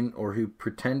insane or who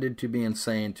pretended to be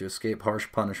insane to escape harsh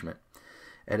punishment.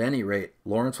 At any rate,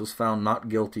 Lawrence was found not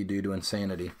guilty due to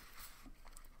insanity.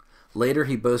 Later,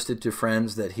 he boasted to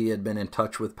friends that he had been in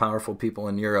touch with powerful people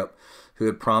in Europe who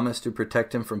had promised to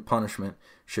protect him from punishment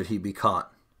should he be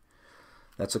caught.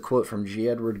 That's a quote from G.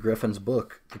 Edward Griffin's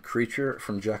book, The Creature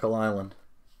from Jekyll Island,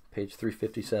 page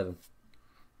 357.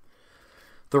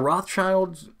 The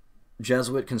Rothschilds'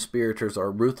 Jesuit conspirators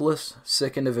are ruthless,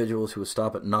 sick individuals who will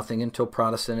stop at nothing until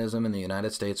Protestantism in the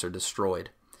United States are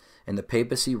destroyed, and the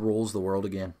papacy rules the world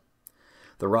again.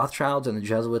 The Rothschilds and the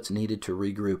Jesuits needed to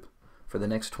regroup. For the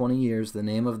next 20 years, the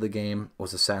name of the game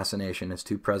was assassination, as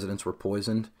 2 presidents were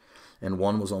poisoned, and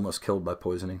one was almost killed by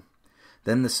poisoning.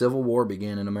 Then the Civil War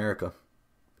began in America.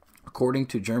 According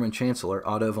to German Chancellor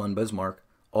Otto von Bismarck,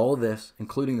 all this,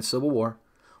 including the Civil War,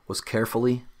 was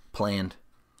carefully planned.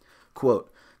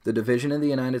 Quote, the division of the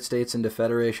United States into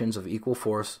federations of equal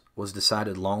force was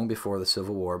decided long before the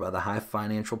Civil War by the high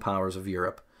financial powers of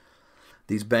Europe.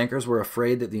 These bankers were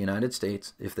afraid that the United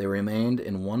States, if they remained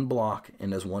in one bloc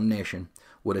and as one nation,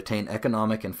 would attain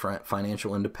economic and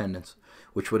financial independence,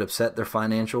 which would upset their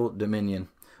financial dominion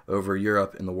over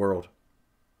Europe and the world.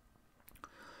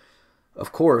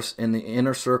 Of course, in the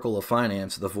inner circle of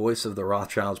finance, the voice of the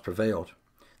Rothschilds prevailed.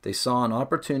 They saw an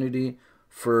opportunity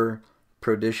for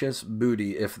prodigious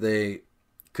booty if they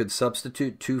could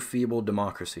substitute 2 feeble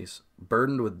democracies,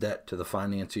 burdened with debt to the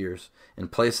financiers, in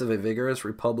place of a vigorous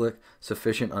republic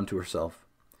sufficient unto herself.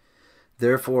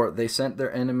 Therefore, they sent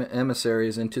their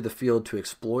emissaries into the field to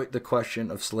exploit the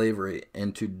question of slavery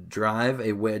and to drive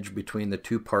a wedge between the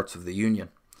 2 parts of the Union.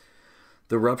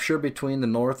 The rupture between the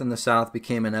North and the South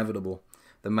became inevitable.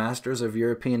 The masters of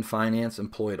European finance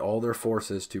employed all their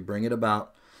forces to bring it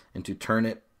about and to turn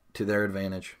it to their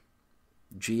advantage.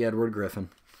 G. Edward Griffin,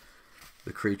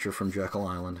 The Creature from Jekyll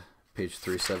Island, page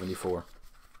 374.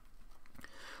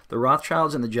 The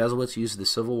Rothschilds and the Jesuits used the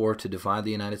Civil War to divide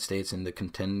the United States into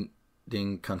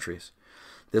contending countries.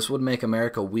 This would make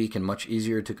America weak and much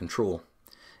easier to control.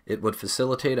 It would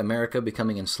facilitate America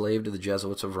becoming enslaved to the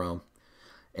Jesuits of Rome.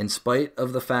 In spite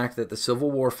of the fact that the Civil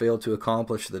War failed to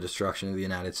accomplish the destruction of the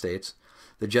United States,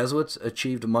 the Jesuits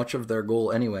achieved much of their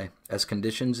goal anyway, as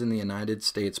conditions in the United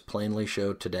States plainly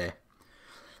show today.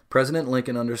 President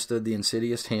Lincoln understood the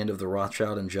insidious hand of the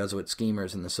Rothschild and Jesuit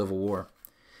schemers in the Civil War.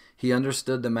 He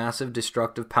understood the massive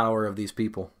destructive power of these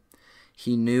people.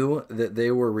 He knew that they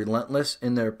were relentless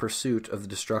in their pursuit of the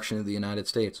destruction of the United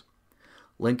States.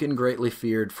 Lincoln greatly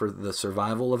feared for the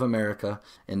survival of America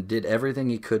and did everything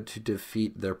he could to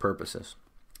defeat their purposes.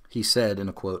 He said, in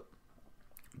a quote,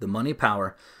 "The money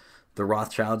power, the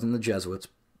Rothschilds and the Jesuits,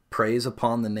 preys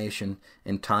upon the nation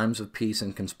in times of peace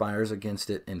and conspires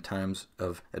against it in times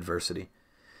of adversity.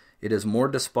 It is more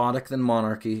despotic than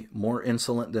monarchy, more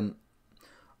insolent than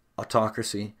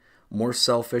autocracy, more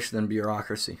selfish than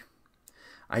bureaucracy.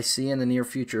 I see in the near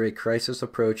future a crisis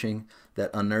approaching that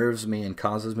unnerves me and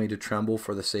causes me to tremble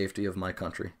for the safety of my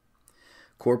country.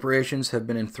 Corporations have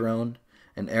been enthroned,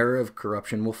 an era of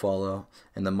corruption will follow,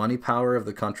 and the money power of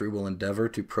the country will endeavor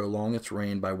to prolong its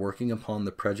reign by working upon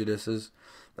the prejudices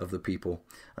of the people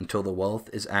until the wealth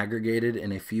is aggregated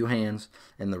in a few hands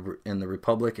and the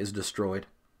republic is destroyed."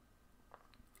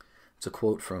 It's a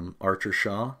quote from Archer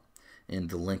Shaw in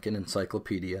the Lincoln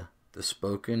Encyclopedia, the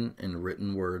spoken and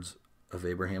written words of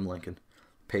Abraham Lincoln,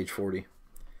 page 40.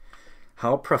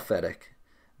 How prophetic!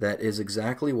 That is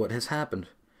exactly what has happened.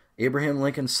 Abraham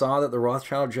Lincoln saw that the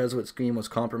Rothschild Jesuit scheme was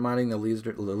compromising the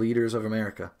leaders of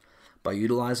America. By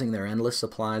utilizing their endless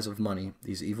supplies of money,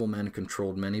 these evil men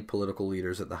controlled many political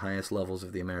leaders at the highest levels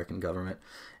of the American government,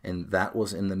 and that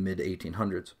was in the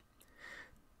mid-1800s.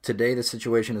 Today, the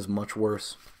situation is much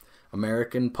worse.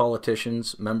 American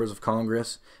politicians, members of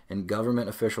Congress, and government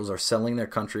officials are selling their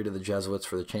country to the Jesuits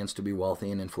for the chance to be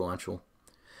wealthy and influential.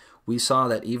 We saw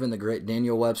that even the great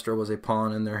Daniel Webster was a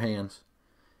pawn in their hands.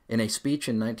 In a speech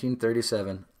in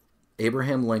 1937,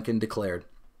 Abraham Lincoln declared,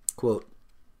 quote,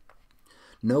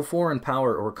 "No foreign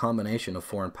power or combination of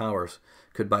foreign powers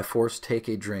could by force take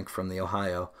a drink from the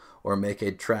Ohio or make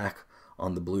a track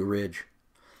on the Blue Ridge.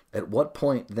 At what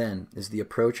point, then, is the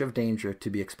approach of danger to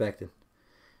be expected?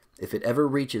 If it ever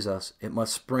reaches us, it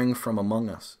must spring from among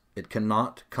us. It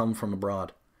cannot come from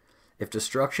abroad. If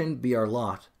destruction be our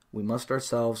lot, we must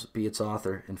ourselves be its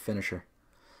author and finisher.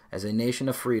 As a nation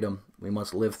of freedom, we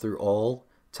must live through all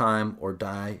time or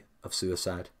die of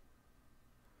suicide."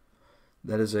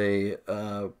 That is a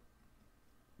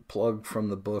plug from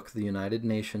the book The United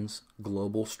Nations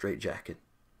Global Straitjacket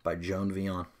by Joan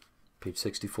Vion, page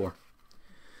 64.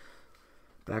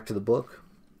 Back to the book.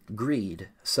 Greed,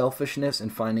 selfishness,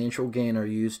 and financial gain are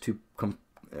used to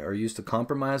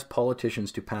compromise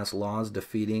politicians to pass laws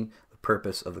defeating the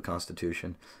purpose of the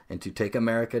Constitution and to take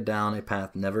America down a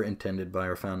path never intended by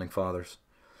our founding fathers.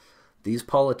 These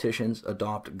politicians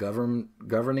adopt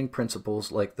governing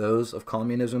principles like those of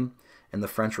communism and the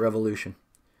French Revolution.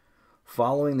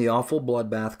 Following the awful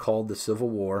bloodbath called the Civil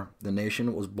War, the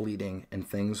nation was bleeding and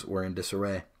things were in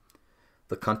disarray.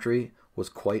 The country was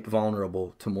quite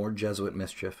vulnerable to more Jesuit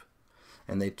mischief,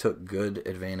 and they took good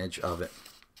advantage of it.